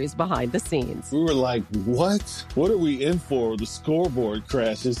stories behind the scenes. We were like, what? What are we in for? The scoreboard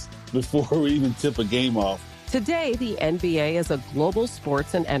crashes before we even tip a game off. Today, the NBA is a global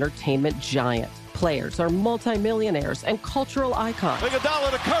sports and entertainment giant. Players are multimillionaires and cultural icons.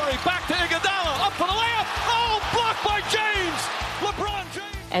 Iguodala to Curry, back to Iguodala, up for the layup. Oh, blocked by James. LeBron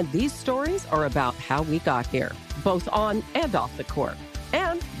James. And these stories are about how we got here, both on and off the court.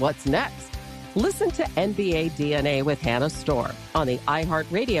 And what's next? Listen to NBA DNA with Hannah Storm on the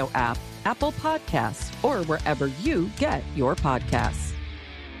iHeartRadio app, Apple Podcasts, or wherever you get your podcasts.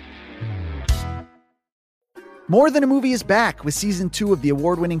 More Than a Movie is back with season 2 of the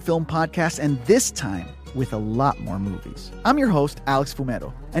award-winning film podcast, and this time with a lot more movies. I'm your host, Alex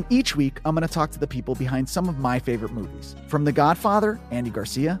Fumero, and each week I'm going to talk to the people behind some of my favorite movies. From The Godfather, Andy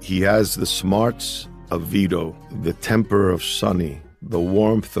Garcia. He has the smarts of Vito, the temper of Sonny, the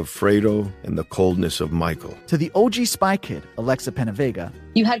warmth of Fredo, and the coldness of Michael. To the OG Spy Kid, Alexa Penavega.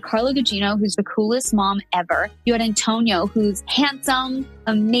 You had Carla Gugino, who's the coolest mom ever. You had Antonio, who's handsome,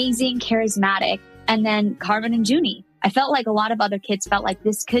 amazing, charismatic. And then Carmen and Junie. I felt like a lot of other kids felt like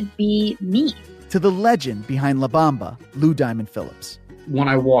this could be me. To the legend behind La Bamba, Lou Diamond Phillips. When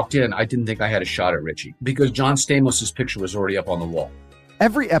I walked in, I didn't think I had a shot at Richie because John Stamos' picture was already up on the wall.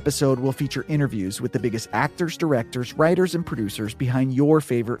 Every episode will feature interviews with the biggest actors, directors, writers, and producers behind your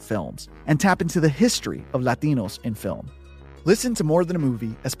favorite films and tap into the history of Latinos in film. Listen to More Than a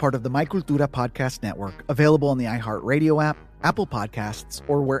Movie as part of the My Cultura Podcast Network, available on the iHeartRadio app, Apple Podcasts,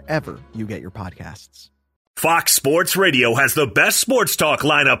 or wherever you get your podcasts. Fox Sports Radio has the best sports talk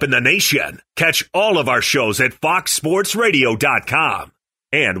lineup in the nation. Catch all of our shows at foxsportsradio.com.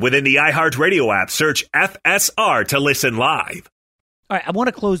 And within the iHeartRadio app, search FSR to listen live. All right, I want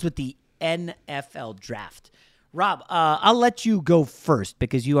to close with the NFL draft. Rob, I'll let you go first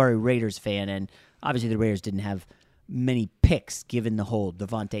because you are a Raiders fan, and obviously the Raiders didn't have many picks given the whole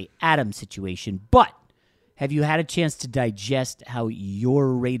Davante Adams situation. But have you had a chance to digest how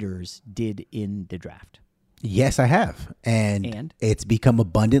your Raiders did in the draft? Yes, I have. And it's become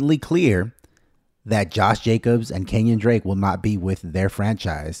abundantly clear that Josh Jacobs and Kenyon Drake will not be with their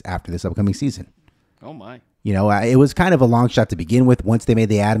franchise after this upcoming season. Oh, my. You know, it was kind of a long shot to begin with once they made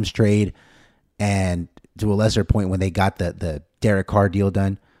the Adams trade and to a lesser point when they got the Derek Carr deal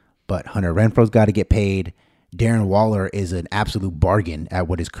done. But Hunter Renfro's got to get paid. Darren Waller is an absolute bargain at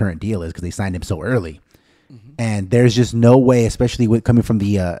what his current deal is because they signed him so early. Mm-hmm. And there's just no way, especially with coming from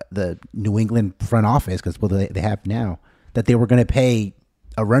the New England front office, because they have now, that they were going to pay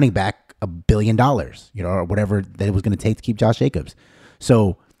a running back $1 billion, or whatever that it was going to take to keep Josh Jacobs.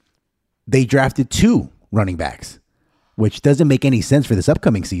 So they drafted 2 running backs, which doesn't make any sense for this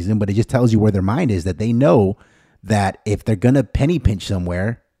upcoming season, but it just tells you where their mind is, that they know that if they're going to penny pinch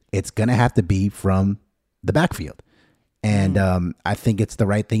somewhere, it's going to have to be from the backfield. And I think it's the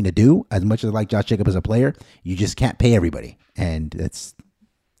right thing to do. As much as I like Josh Jacobs as a player, you just can't pay everybody. And that's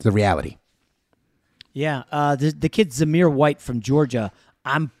the reality. Yeah. The kid Zamir White from Georgia,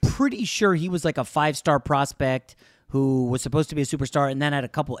 I'm pretty sure he was like a 5-star prospect who was supposed to be a superstar and then had a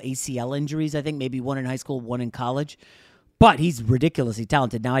couple ACL injuries, I think, maybe one in high school, one in college. But he's ridiculously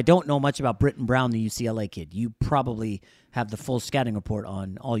talented. Now, I don't know much about Britton Brown, the UCLA kid. You probably have the full scouting report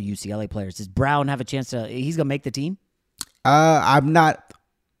on all UCLA players. Does Brown have a chance he's going to make the team? I'm not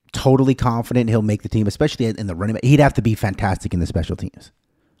totally confident he'll make the team, especially in the running back. He'd have to be fantastic in the special teams.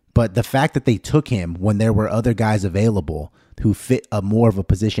 But the fact that they took him when there were other guys available who fit a more of a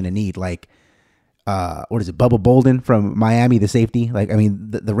position in need, like, Bubba Bolden from Miami, the safety.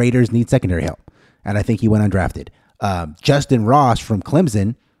 The Raiders need secondary help, and I think he went undrafted. Justin Ross from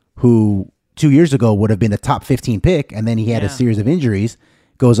Clemson, who 2 years ago would have been a top 15 pick, and then he had a series of injuries,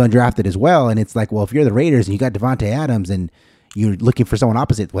 goes undrafted as well. And it's like, well, if you're the Raiders and you got Devontae Adams and you're looking for someone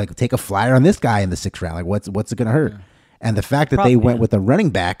opposite, like, take a flyer on this guy in the 6th round. Like, what's it going to hurt? And the fact that they went with a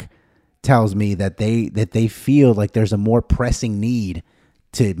running back tells me that they feel like there's a more pressing need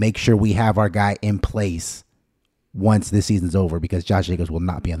to make sure we have our guy in place once this season's over, because Josh Jacobs will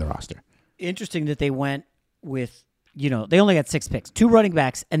not be on the roster. Interesting that they went with, they only got 6 picks, 2 running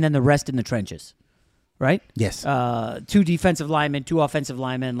backs, and then the rest in the trenches, right? Yes. 2 defensive linemen, 2 offensive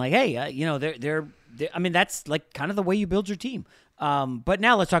linemen. Like, hey, they're I mean, that's like kind of the way you build your team. But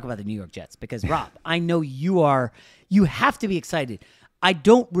now let's talk about the New York Jets, because Rob, I know you have to be excited. I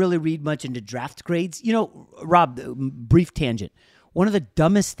don't really read much into draft grades. Rob, brief tangent. One of the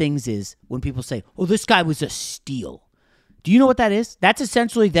dumbest things is when people say, oh, this guy was a steal. Do you know what that is? That's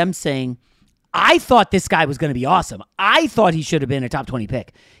essentially them saying, I thought this guy was going to be awesome. I thought he should have been a top 20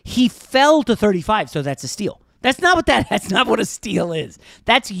 pick. He fell to 35, so that's a steal. That's not what a steal is.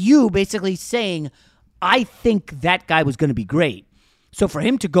 That's you basically saying, I think that guy was going to be great. So for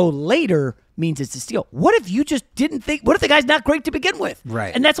him to go later means it's a steal. What if you just didn't think, what if the guy's not great to begin with?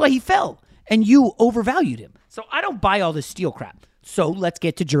 Right. And that's why he fell, and you overvalued him. So I don't buy all this steal crap. So let's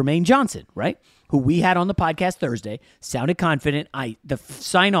get to Jermaine Johnson, right? Who we had on the podcast Thursday, sounded confident. The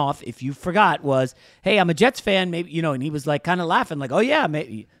sign off, if you forgot, was, hey, I'm a Jets fan, maybe, and he was like kind of laughing, like, oh yeah,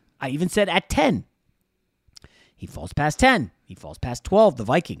 maybe. I even said at 10. He falls past 10. He falls past 12, the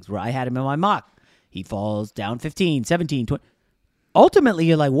Vikings, where I had him in my mock. He falls down 15, 17, 20. Ultimately,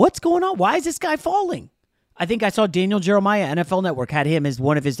 you're like, what's going on? Why is this guy falling? I think I saw Daniel Jeremiah, NFL Network, had him as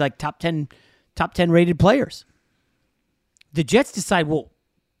one of his like top 10 rated players. The Jets decide, well,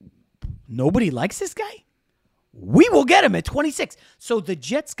 nobody likes this guy? We will get him at 26. So the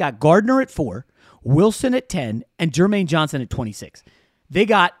Jets got Gardner at 4, Wilson at 10, and Jermaine Johnson at 26. They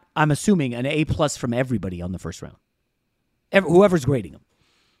got, I'm assuming, an A+ from everybody on the first round. Whoever's grading them.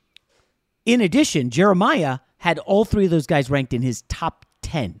 In addition, Jeremiah had all 3 of those guys ranked in his top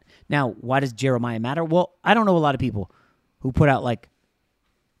 10. Now, why does Jeremiah matter? Well, I don't know a lot of people who put out like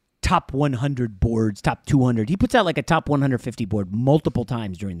top 100 boards, top 200. He puts out like a top 150 board multiple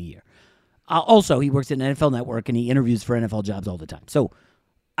times during the year. Also, he works at NFL Network and he interviews for NFL jobs all the time. So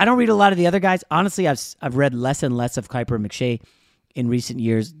I don't read a lot of the other guys. Honestly, I've read less and less of Kuiper and McShay in recent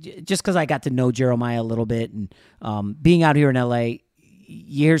years, just because I got to know Jeremiah a little bit. And being out here in LA,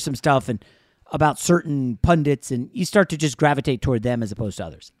 you hear some stuff and about certain pundits, and you start to just gravitate toward them as opposed to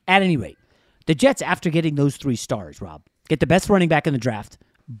others. At any rate, the Jets, after getting those 3 stars, Rob, get the best running back in the draft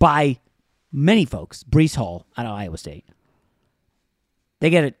by many folks, Breece Hall out of Iowa State. They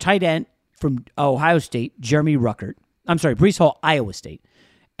get a tight end from Ohio State, Jeremy Ruckert. I'm sorry, Breece Hall, Iowa State.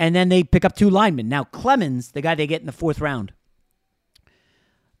 And then they pick up 2 linemen. Now, Clemens, the guy they get in the 4th round,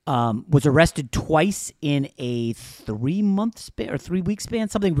 was arrested twice in a 3-month span or 3-week span,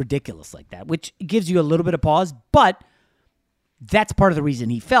 something ridiculous like that, which gives you a little bit of pause. But that's part of the reason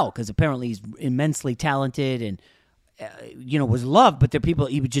he fell, because apparently he's immensely talented and was loved, but there are people,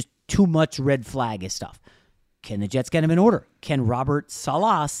 he was just too much red flag his stuff. Can the Jets get him in order? Can Robert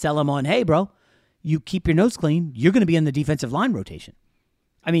Saleh sell him on, hey, bro, you keep your nose clean, you're going to be in the defensive line rotation?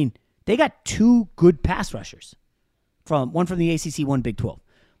 I mean, they got 2 good pass rushers, one from the ACC, one Big 12.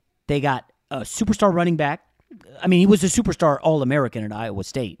 They got a superstar running back. I mean, he was a superstar All-American at Iowa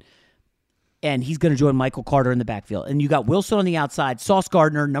State. And he's going to join Michael Carter in the backfield. And you got Wilson on the outside, Sauce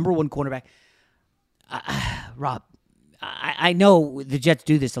Gardner, number 1 cornerback. Rob, I know the Jets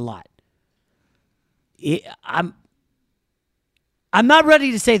do this a lot. I'm not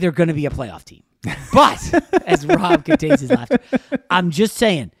ready to say they're going to be a playoff team. But, as Rob contains his laughter, I'm just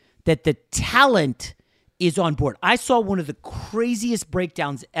saying that the talent is on board. I saw one of the craziest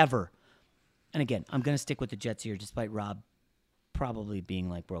breakdowns ever. And again, I'm going to stick with the Jets here, despite Rob probably being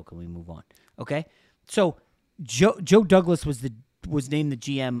like, bro, can we move on? Okay? So, Joe Douglas was named the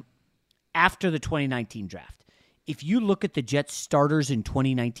GM after the 2019 draft. If you look at the Jets starters in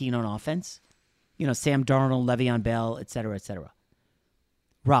 2019 on offense, Sam Darnold, Le'Veon Bell, et cetera,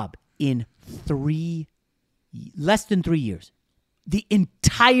 Rob, in less than 3 years, the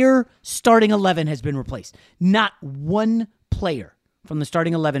entire starting 11 has been replaced. Not one player from the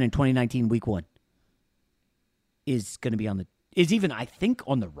starting 11 in 2019 week 1 is going to be I think,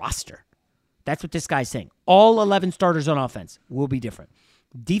 on the roster. That's what this guy's saying. All 11 starters on offense will be different.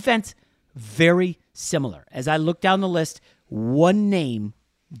 Defense, very similar. As I look down the list, one name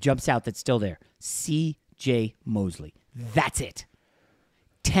jumps out that's still there. C.J. Mosley. That's it.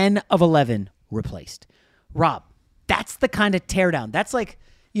 10 of 11 replaced. Rob, that's the kind of teardown. That's like,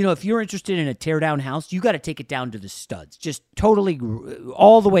 if you're interested in a teardown house, you got to take it down to the studs. Just totally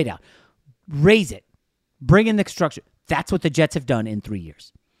all the way down. Raise it. Bring in the structure. That's what the Jets have done in 3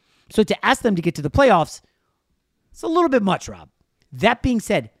 years. So to ask them to get to the playoffs, it's a little bit much, Rob. That being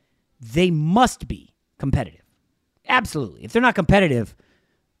said, they must be competitive. Absolutely. If they're not competitive,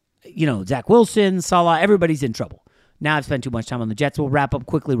 Zach Wilson, Salah, everybody's in trouble. Now I've spent too much time on the Jets. We'll wrap up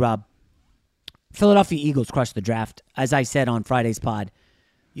quickly, Rob. Philadelphia Eagles crushed the draft. As I said on Friday's pod,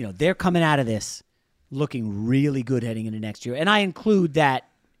 they're coming out of this looking really good heading into next year. And I include that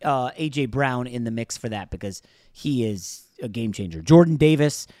A.J. Brown in the mix for that because he is a game changer. Jordan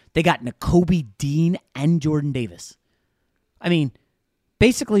Davis, they got Nakobe Dean and Jordan Davis. I mean,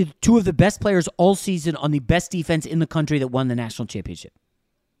 basically two of the best players all season on the best defense in the country that won the national championship.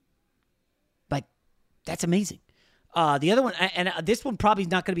 Like, that's amazing. The other one, and this one probably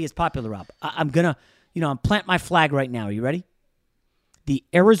is not going to be as popular, Rob. I'm going to, I'm plant my flag right now. Are you ready? The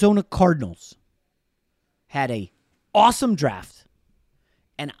Arizona Cardinals had a awesome draft,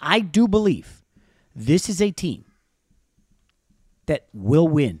 and I do believe this is a team that will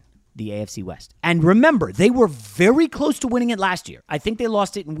win the AFC West. And remember, they were very close to winning it last year. I think they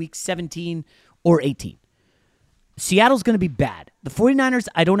lost it in week 17 or 18. Seattle's going to be bad. The 49ers,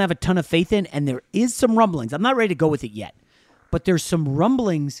 I don't have a ton of faith in, and there is some rumblings. I'm not ready to go with it yet, but there's some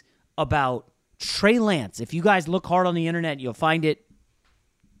rumblings about Trey Lance. If you guys look hard on the internet, you'll find it.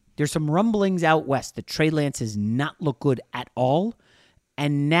 There's some rumblings out west that Trey Lance has not looked good at all.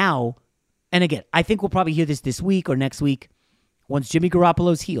 And now, and again, I think we'll probably hear this week or next week once Jimmy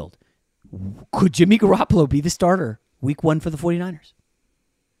Garoppolo's healed. Could Jimmy Garoppolo be the starter week 1 for the 49ers?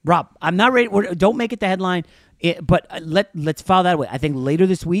 Rob, I'm not ready. Don't make it the headline, but let's file that away. I think later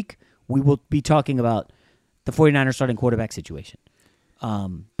this week, we will be talking about the 49ers starting quarterback situation.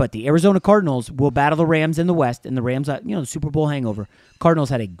 But the Arizona Cardinals will battle the Rams in the West, and the Rams, the Super Bowl hangover. Cardinals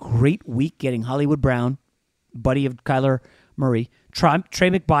had a great week getting Hollywood Brown, buddy of Kyler Murray. Trey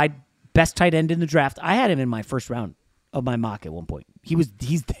McBride, best tight end in the draft. I had him in my first round of my mock at one point. He's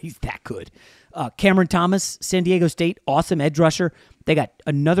that good. Cameron Thomas, San Diego State, awesome edge rusher. They got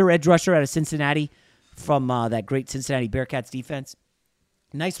another edge rusher out of Cincinnati from that great Cincinnati Bearcats defense.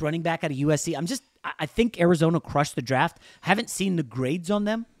 Nice running back out of USC. I think Arizona crushed the draft. Haven't seen the grades on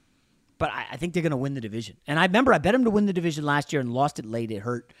them, but I think they're going to win the division. And I remember I bet them to win the division last year and lost it late. It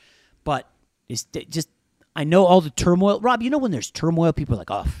hurt. But it's just, I know all the turmoil. Rob, when there's turmoil, people are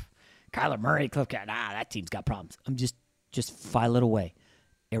like, oh, Kyler Murray, Cliff, that team's got problems. I'm just file it away.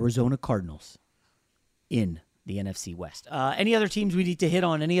 Arizona Cardinals in the NFC West. Any other teams we need to hit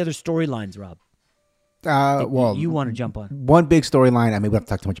on? Any other storylines, Rob? Well, you want to jump on? One big storyline, we don't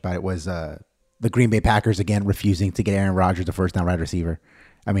talk too much about it, was the Green Bay Packers again refusing to get Aaron Rodgers a first-down wide receiver.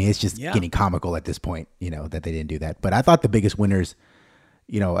 It's just getting comical at this point, that they didn't do that. But I thought the biggest winners,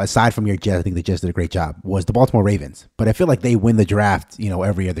 aside from your Jets, I think the Jets did a great job, was the Baltimore Ravens. But I feel like they win the draft,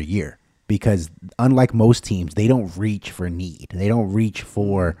 every other year. Because unlike most teams, they don't reach for need. They don't reach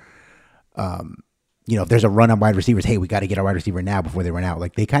for, if there's a run on wide receivers, hey, we got to get our wide receiver now before they run out.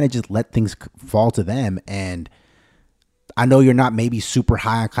 Like, they kind of just let things fall to them. And I know you're not maybe super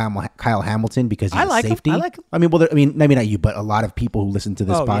high on Kyle Hamilton because he's a safety. I like him. Maybe not you, but a lot of people who listen to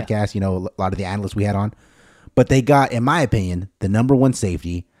this podcast, a lot of the analysts we had on. But they got, in my opinion, the number one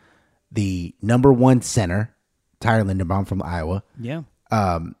safety, the number one center, Tyler Linderbaum from Iowa. Yeah.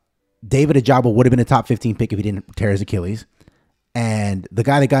 David Ojabo would have been a top 15 pick if he didn't tear his Achilles. And the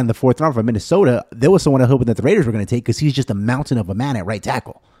guy that got in the 4th round from Minnesota, there was someone I hoping that the Raiders were going to take because he's just a mountain of a man at right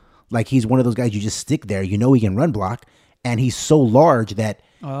tackle. Like, he's one of those guys you just stick there. He can run block. And he's so large that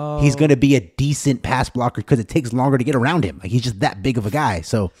he's going to be a decent pass blocker because it takes longer to get around him. Like, he's just that big of a guy.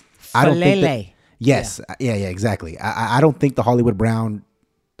 So I don't think that, yes. Yeah, exactly. I don't think the Hollywood Brown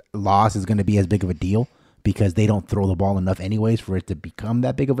loss is going to be as big of a deal because they don't throw the ball enough anyways for it to become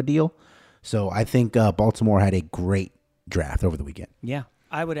that big of a deal. So I think Baltimore had a great draft over the weekend. Yeah,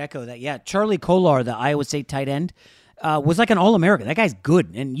 I would echo that. Yeah, Charlie Kolar, the Iowa State tight end, was like an All-American. That guy's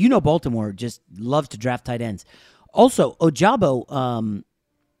good. And Baltimore just loves to draft tight ends. Also, Ojabo,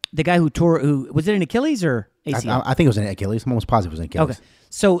 the guy who was it an Achilles or ACL? I think it was an Achilles. I'm almost positive it was an Achilles. Okay.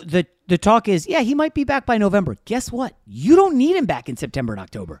 So the talk is, he might be back by November. Guess what? You don't need him back in September and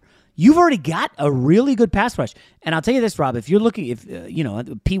October. You've already got a really good pass rush. And I'll tell you this, Rob, if you're looking,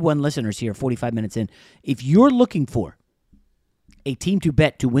 P1 listeners here, 45 minutes in, if you're looking for a team to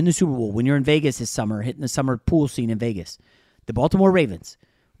bet to win the Super Bowl when you're in Vegas this summer, hitting the summer pool scene in Vegas, the Baltimore Ravens,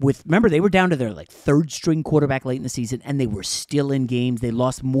 remember, they were down to their third string quarterback late in the season, and they were still in games. They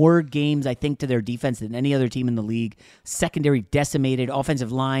lost more games, I think, to their defense than any other team in the league. Secondary decimated,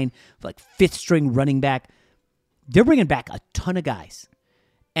 offensive line, fifth string running back. They're bringing back a ton of guys.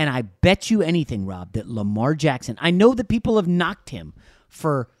 And I bet you anything, Rob, that Lamar Jackson, I know that people have knocked him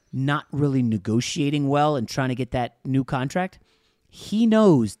for not really negotiating well and trying to get that new contract. He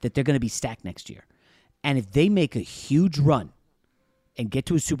knows that they're going to be stacked next year. And if they make a huge run and get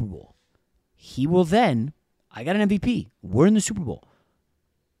to a Super Bowl, he will then, I got an MVP. We're in the Super Bowl.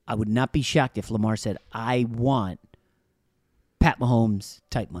 I would not be shocked if Lamar said, I want Pat Mahomes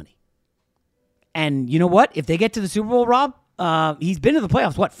type money. And you know what? If they get to the Super Bowl, Rob, he's been to the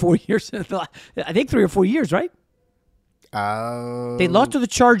playoffs, 4 years? I think 3 or 4 years, right? They lost to the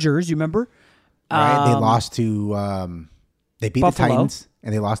Chargers, you remember? Right, they lost to, they beat Buffalo. the Titans,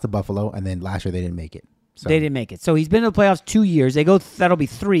 and they lost to Buffalo, and then last year they didn't make it. So. They didn't make it. So he's been to the playoffs 2 years. That'll be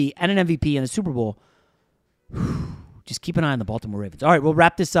 3, and an MVP in the Super Bowl. Just keep an eye on the Baltimore Ravens. All right, we'll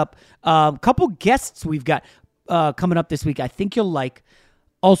wrap this up. Couple guests we've got coming up this week I think you'll like.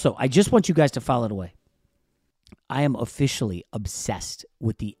 Also, I just want you guys to file it away. I am officially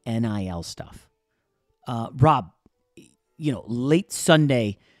with the NIL stuff. Rob, late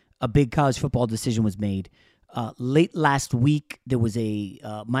Sunday, a big college football decision was made. Late last week, there was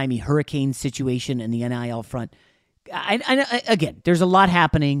a Miami Hurricane situation in the NIL front. Again, there's a lot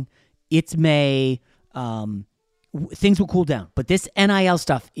happening. It's May. Things will cool down. But this NIL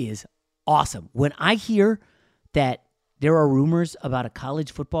stuff is awesome. When I hear that there are rumors about a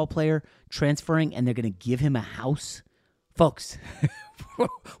college football player transferring and they're going to give him a house, folks,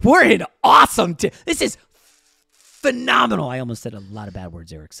 we're in awesome. This is phenomenal. I almost said a lot of bad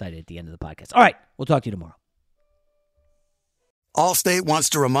words there. Excited at the end of the podcast. All right, we'll talk to you tomorrow. Allstate wants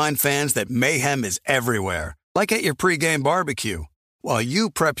to remind fans that mayhem is everywhere, like at your pregame barbecue. While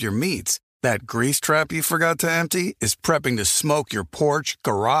you prep your meats, that grease trap you forgot to empty is prepping to smoke your porch,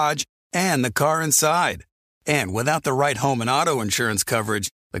 garage, and the car inside. And without the right home and auto insurance coverage,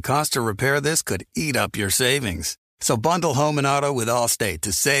 the cost to repair this could eat up your savings. So bundle home and auto with Allstate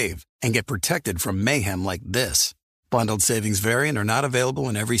to save and get protected from mayhem like this. Bundled savings vary and are not available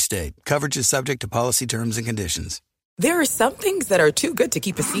in every state. Coverage is subject to policy terms and conditions. There are some things that are too good to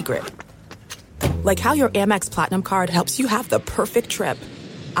keep a secret. Like how your Amex Platinum card helps you have the perfect trip.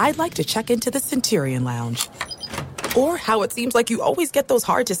 I'd like to check into the Centurion Lounge. Or how it seems like you always get those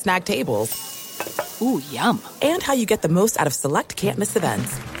hard-to-snag tables. Ooh, yum. And how you get the most out of select can't-miss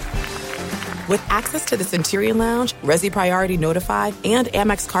events. With access to the Centurion Lounge, Resi Priority Notified, and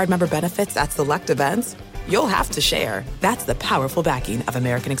Amex card member benefits at select events, you'll have to share. That's the powerful backing of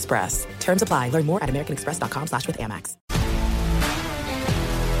American Express. Terms apply. Learn more at americanexpress.com/withAmex.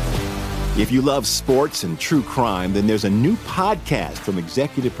 If you love sports and true crime, then there's a new podcast from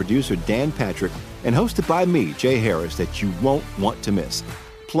executive producer Dan Patrick and hosted by me, Jay Harris, that you won't want to miss.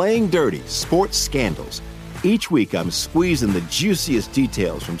 Playing Dirty: Sports Scandals. Each week, I'm squeezing the juiciest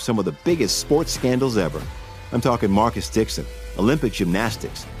details from some of the biggest sports scandals ever. I'm talking Marcus Dixon, Olympic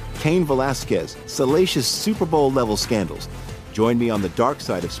gymnastics, Cain Velasquez, salacious Super Bowl-level scandals. Join me on the dark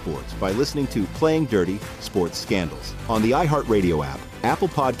side of sports by listening to Playing Dirty: Sports Scandals on the iHeartRadio app, Apple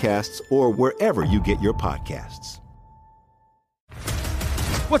Podcasts, or wherever you get your podcasts.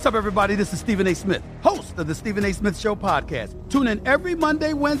 What's up, everybody? This is Stephen A. Smith, host of the Stephen A. Smith Show podcast. Tune in every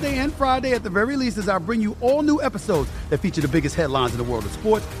Monday, Wednesday, and Friday at the very least as I bring you all new episodes that feature the biggest headlines in the world of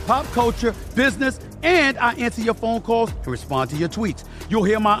sports, pop culture, business, and I answer your phone calls and respond to your tweets. You'll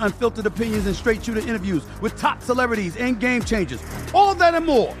hear my unfiltered opinions and straight-shooter interviews with top celebrities and game changers. All of that and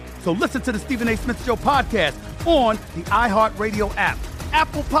more. So listen to the Stephen A. Smith Show podcast on the iHeartRadio app,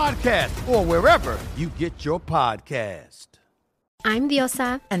 Apple Podcasts, or wherever you get your podcast. I'm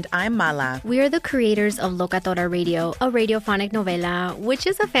Diosa. And I'm Mala. We are the creators of Locatora Radio, a radiophonic novela, which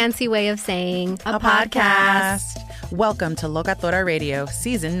is a fancy way of saying a podcast. Welcome to Locatora Radio,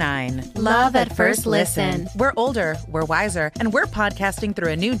 Season 9. Love at first listen. We're older, we're wiser, and we're podcasting through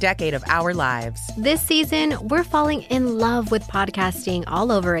a new decade of our lives. This season, we're falling in love with podcasting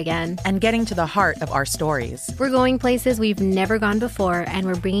all over again. And getting to the heart of our stories. We're going places we've never gone before, and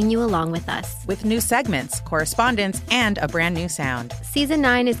we're bringing you along with us. With new segments, correspondence, and a brand new sound. Season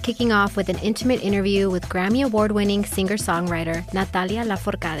 9 is kicking off with an intimate interview with Grammy Award-winning singer-songwriter Natalia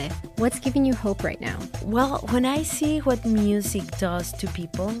Lafourcade. What's giving you hope right now? Well, when I see what music does to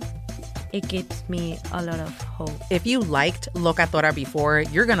people, it gives me a lot of hope. If you liked Locatora before,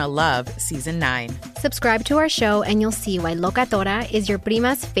 you're going to love Season 9. Subscribe to our show and you'll see why Locatora is your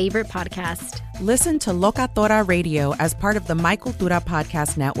prima's favorite podcast. Listen to Locatora Radio as part of the My Cultura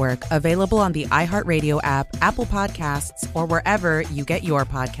Podcast Network, available on the iHeartRadio app, Apple Podcasts, or wherever you get your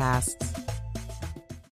podcasts.